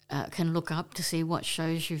can look up to see what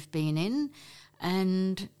shows you've been in.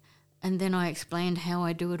 And then I explained how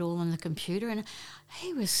I do it all on the computer, and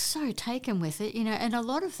he was so taken with it, and a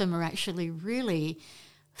lot of them are actually really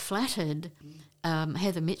flattered.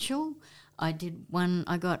 Heather Mitchell, I did one,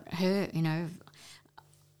 I got her,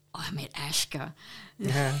 I met Ashka.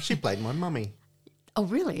 Yeah, she played my mummy. Oh,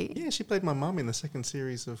 really? Yeah, she played my mum in the second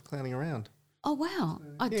series of Clowning Around. Oh, wow.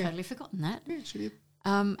 I'd totally forgotten that. Yeah, she did.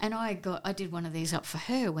 And I did one of these up for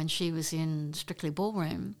her when she was in Strictly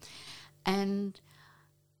Ballroom, and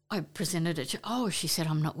I presented it. She said,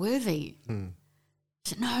 I'm not worthy. She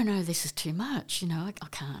said, no, this is too much. I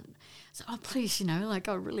can't. So, please,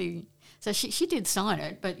 I really. So she did sign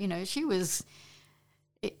it, but she was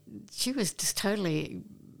just totally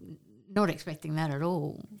not expecting that at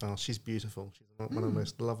all. Oh, she's beautiful. She's one of the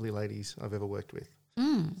most lovely ladies I've ever worked with.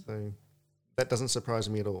 So that doesn't surprise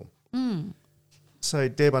me at all. So,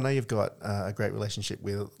 Deb, I know you've got a great relationship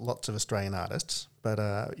with lots of Australian artists, but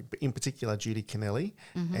in particular Judy Kennelly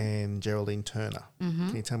and Geraldine Turner.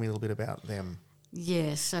 Can you tell me a little bit about them?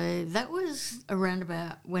 Yeah, so that was around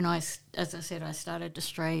about when as I said, I started to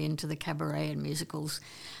stray into the cabaret and musicals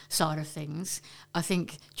side of things. I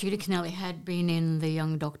think Judy Kennelly had been in The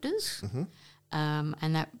Young Doctors,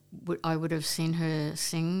 and that I would have seen her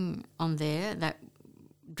sing on there. That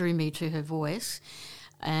drew me to her voice.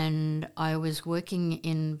 And I was working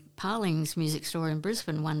in Parling's music store in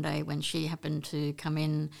Brisbane one day when she happened to come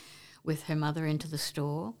in with her mother into the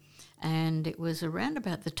store, and it was around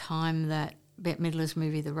about the time that Bette Midler's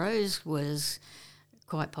movie The Rose was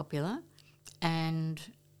quite popular, and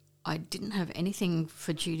I didn't have anything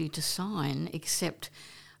for Judy to sign except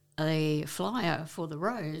a flyer for The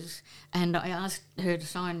Rose, and I asked her to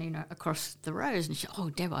sign, across The Rose, and she said,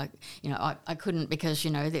 "Oh, Deb, I couldn't because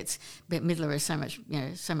that's Bette Midler is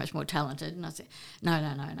so much more talented." And I said, "No,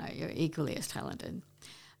 you're equally as talented."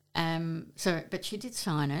 But she did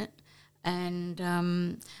sign it, and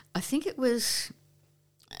I think it was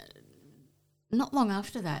not long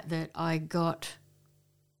after that I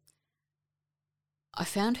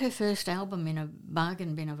found her first album in a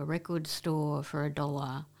bargain bin of a record store for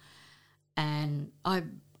 $1. And I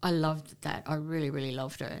loved that. I really, really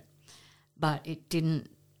loved it. But it didn't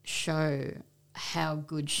show how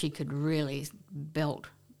good she could really belt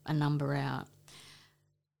a number out.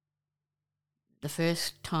 The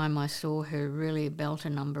first time I saw her really belt a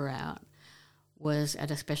number out was at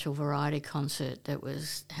a special variety concert that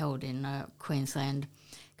was held in Queensland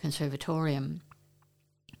Conservatorium.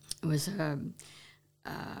 It was a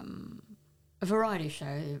variety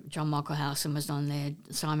show. John Michael Howson was on there,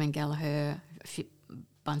 Simon Gallagher, a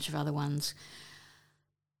bunch of other ones.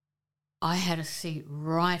 I had a seat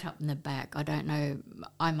right up in the back. I don't know,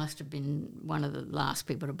 I must have been one of the last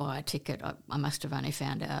people to buy a ticket. I must have only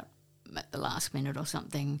found out at the last minute or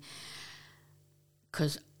something,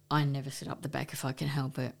 because I never sit up the back if I can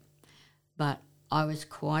help it. But I was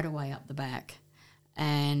quite a way up the back,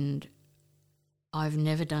 and I've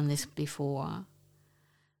never done this before.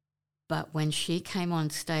 But when she came on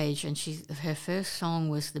stage and her first song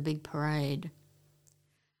was The Big Parade,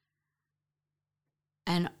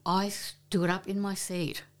 And I stood up in my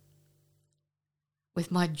seat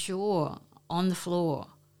with my jaw on the floor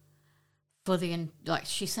for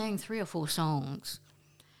she sang 3 or 4 songs,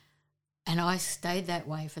 and I stayed that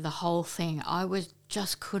way for the whole thing. I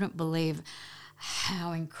just couldn't believe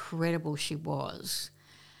how incredible she was.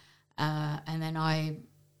 And then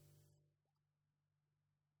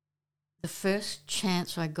the first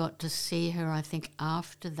chance I got to see her, I think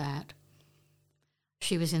after that,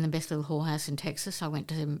 she was in the Best Little Whorehouse in Texas. I went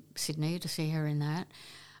to Sydney to see her in that.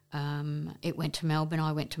 It went to Melbourne.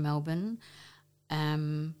 I went to Melbourne.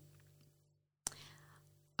 I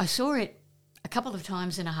saw it a couple of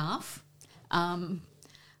times and a half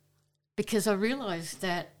because I realised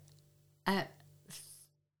that at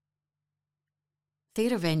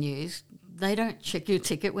theatre venues, they don't check your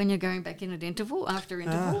ticket when you're going back in at interval, after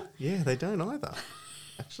interval. Yeah, they don't either.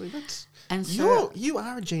 Actually, you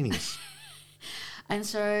are a genius. And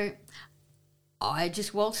so I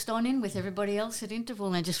just waltzed on in with everybody else at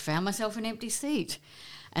interval and just found myself an empty seat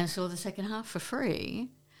and saw the second half for free.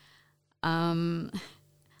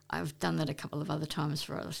 I've done that a couple of other times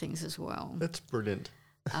for other things as well. That's brilliant.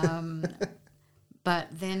 But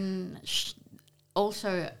then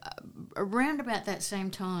also around about that same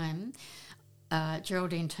time,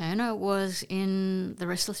 Geraldine Turner was in The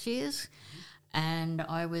Restless Years, and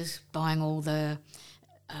I was buying all the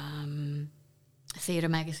theatre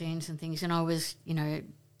magazines and things, and I was,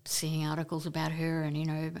 seeing articles about her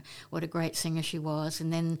and, what a great singer she was.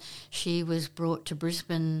 And then she was brought to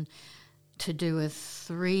Brisbane to do a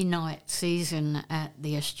 3-night season at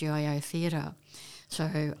the SGIO Theatre.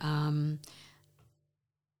 So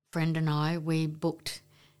friend and I, we booked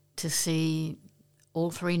to see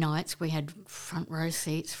all 3 nights. We had front row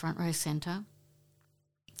seats, front row centre.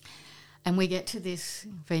 And we get to this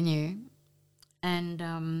venue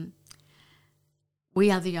and we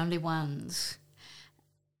are the only ones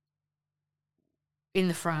in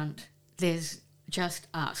the front. There's just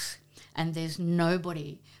us and there's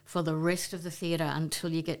nobody for the rest of the theatre until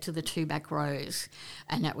you get to the 2 back rows,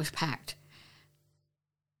 and that was packed.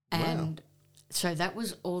 Wow. And so that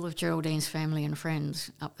was all of Geraldine's family and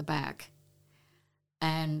friends up the back,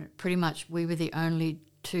 and pretty much we were the only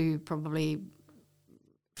 2 probably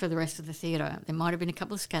for the rest of the theatre. There might have been a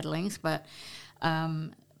couple of scatterlings, but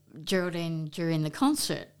Geraldine during the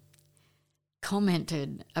concert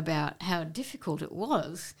commented about how difficult it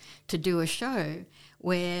was to do a show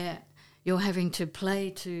where you're having to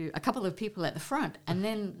play to a couple of people at the front and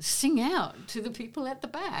then sing out to the people at the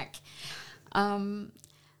back.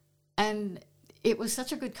 And it was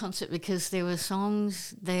such a good concert because there were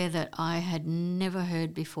songs there that I had never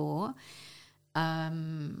heard before.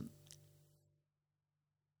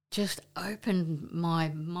 Just opened my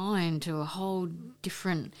mind to a whole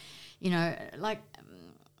different, like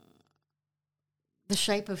The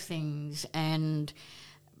Shape of Things and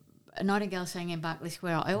A Nightingale Sang in Berkeley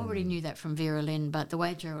Square. I already knew that from Vera Lynn, but the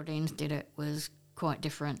way Geraldine did it was quite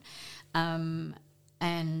different. And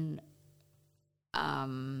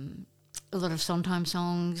a lot of Sondheim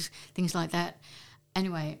songs, things like that.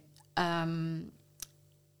 Anyway,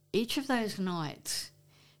 each of those nights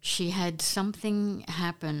she had something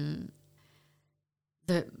happen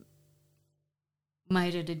that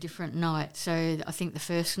made it a different night. So I think the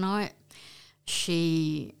first night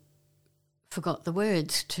she forgot the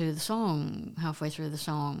words to the song halfway through the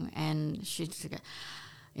song, and she'd go,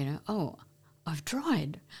 oh, I've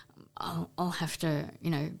tried. I'll have to,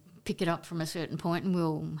 pick it up from a certain point and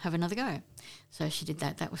we'll have another go. So she did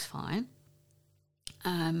that. That was fine.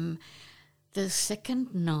 The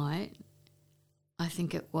second night, I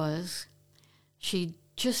think it was, she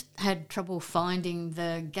just had trouble finding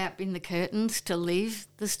the gap in the curtains to leave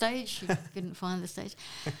the stage. She couldn't find the stage.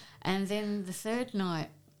 And then the third night,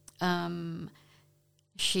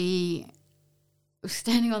 she was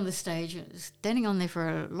standing on the stage, standing on there for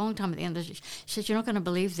a long time at the end. She said, "You're not going to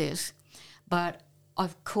believe this, but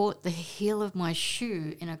I've caught the heel of my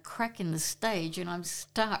shoe in a crack in the stage and I'm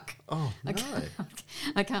stuck. Oh, no.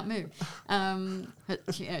 I can't move." But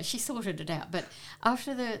she sorted it out. But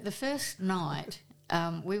after the first night,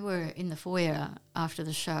 we were in the foyer after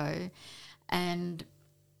the show, and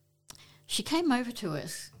she came over to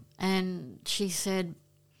us and she said,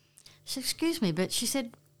 "Excuse me," but she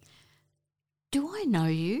said, "Do I know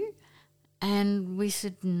you?" And we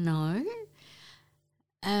said, "No."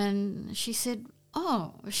 And she said,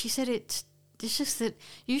 "Oh," she said, it's just that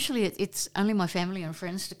usually it's only my family and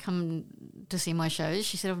friends to come to see my shows."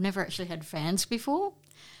 She said, "I've never actually had fans before."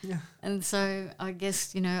 Yeah. And so I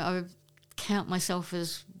guess, I would count myself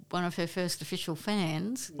as one of her first official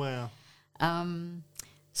fans. Wow.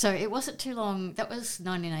 So it wasn't too long. That was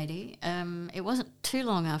 1980. It wasn't too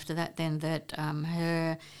long after that then that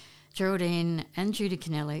her, Geraldine and Judy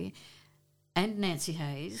Kennelly and Nancy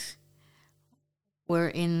Hayes were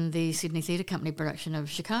in the Sydney Theatre Company production of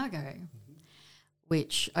Chicago,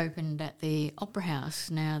 which opened at the Opera House.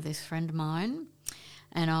 Now, this friend of mine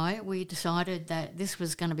and we decided that this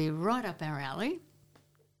was going to be right up our alley.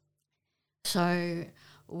 So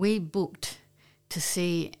we booked to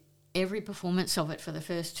see every performance of it for the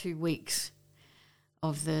first 2 weeks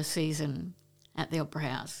of the season at the Opera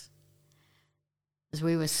House, because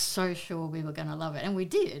we were so sure we were going to love it, and we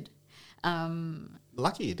did.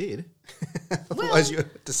 Lucky you did. Otherwise you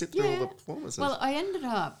had to sit through all the performances. Well, I ended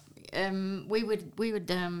up, I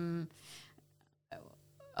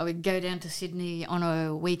would go down to Sydney on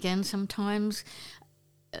a weekend sometimes,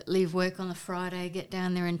 leave work on the Friday, get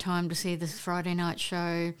down there in time to see the Friday night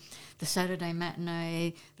show, the Saturday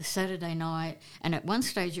matinee, the Saturday night, and at one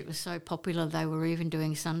stage it was so popular they were even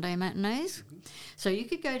doing Sunday matinees. So you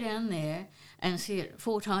could go down there and see it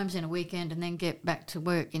 4 times in a weekend and then get back to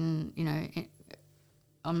work for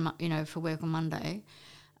work on Monday.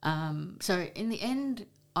 So in the end,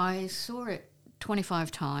 I saw it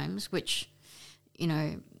 25 times, which,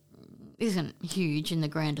 isn't huge in the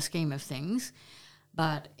grander scheme of things,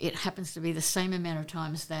 but it happens to be the same amount of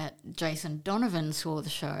times that Jason Donovan saw the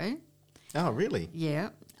show. Oh, really? Yeah.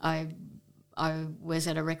 I was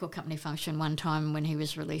at a record company function one time when he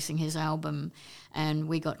was releasing his album, and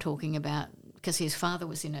we got talking about, because his father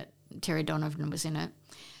was in it, Terry Donovan was in it,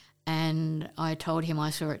 and I told him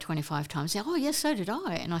I saw it 25 times. He said, "Oh, yes, so did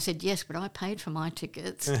I." And I said, "Yes, but I paid for my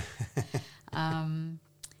tickets."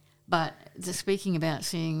 But speaking about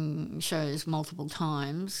seeing shows multiple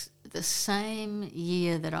times, the same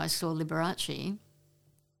year that I saw Liberace,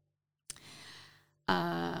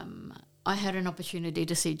 I had an opportunity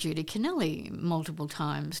to see Judy Kennelly multiple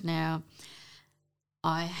times. Now,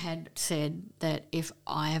 I had said that if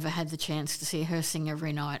I ever had the chance to see her sing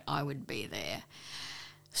every night, I would be there.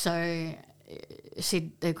 So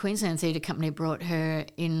the Queensland Theatre Company brought her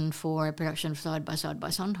in for a production of Side by Side by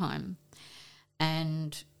Sondheim.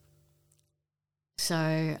 And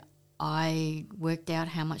so I worked out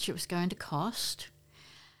how much it was going to cost.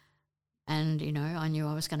 And, I knew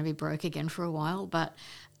I was going to be broke again for a while, but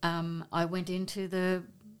I went into the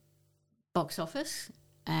box office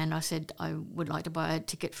and I said I would like to buy a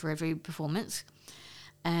ticket for every performance.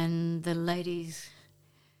 And the ladies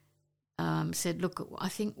said, "Look, I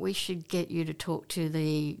think we should get you to talk to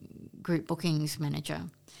the group bookings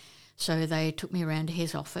manager." So they took me around to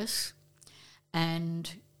his office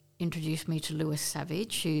and introduced me to Lewis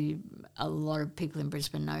Savage, who a lot of people in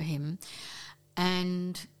Brisbane know him.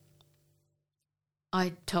 And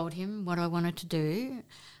I told him what I wanted to do,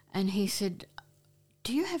 and he said,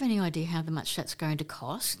 "Do you have any idea how much that's going to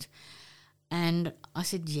cost?" And I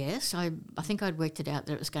said, yes. I think I'd worked it out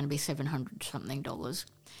that it was going to be $700-something,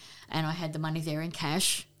 and I had the money there in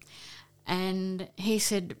cash. And he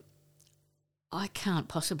said, "I can't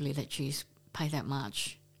possibly let you pay that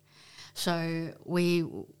much." So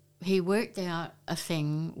he worked out a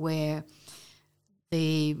thing where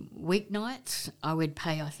the weeknights I would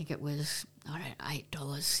pay, I think it was, $8,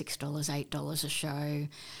 $6, $8 a show.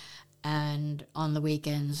 And on the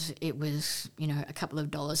weekends it was, a couple of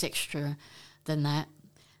dollars extra than that,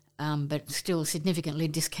 but still significantly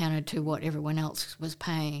discounted to what everyone else was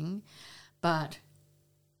paying. But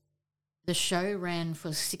the show ran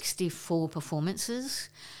for 64 performances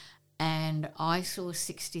and I saw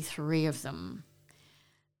 63 of them.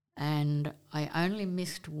 And I only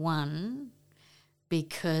missed one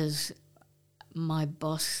because my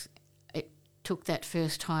boss, it took that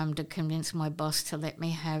first time to convince my boss to let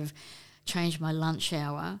me change my lunch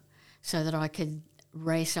hour so that I could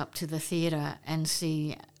race up to the theatre and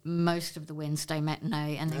see most of the Wednesday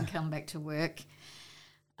matinee and then come back to work.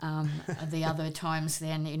 The other times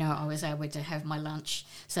then, I was able to have my lunch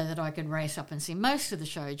so that I could race up and see most of the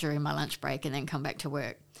show during my lunch break and then come back to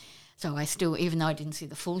work. So I still, even though I didn't see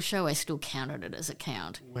the full show, I still counted it as a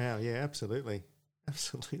count. Wow, yeah, absolutely.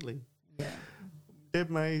 Absolutely. Yeah. Deb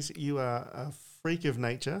Mayes, you are a freak of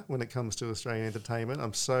nature when it comes to Australian entertainment.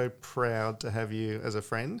 I'm so proud to have you as a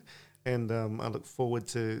friend, and I look forward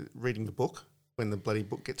to reading the book when the bloody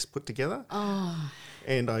book gets put together. Oh.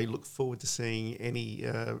 And I look forward to seeing any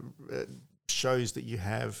shows that you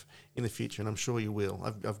have in the future, and I'm sure you will.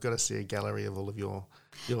 I've got to see a gallery of all of your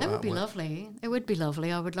That would be artwork. lovely. It would be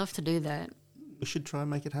lovely. I would love to do that. We should try and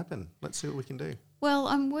make it happen. Let's see what we can do. Well,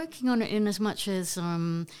 I'm working on it in as much as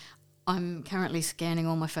I'm currently scanning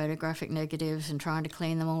all my photographic negatives and trying to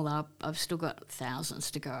clean them all up. I've still got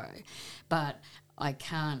thousands to go. But I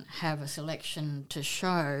can't have a selection to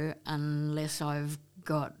show unless I've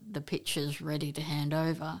got the pictures ready to hand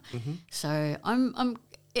over. Mm-hmm. So I'm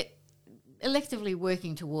electively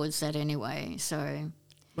working towards that anyway. So.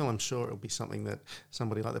 Well, I'm sure it'll be something that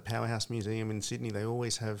somebody like the Powerhouse Museum in Sydney, they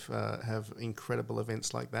always have incredible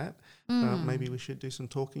events like that. Maybe we should do some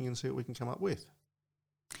talking and see what we can come up with.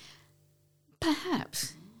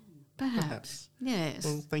 Perhaps. Yes.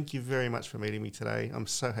 Well, thank you very much for meeting me today. I'm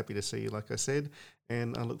so happy to see you, like I said,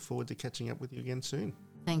 and I look forward to catching up with you again soon.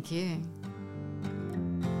 Thank you.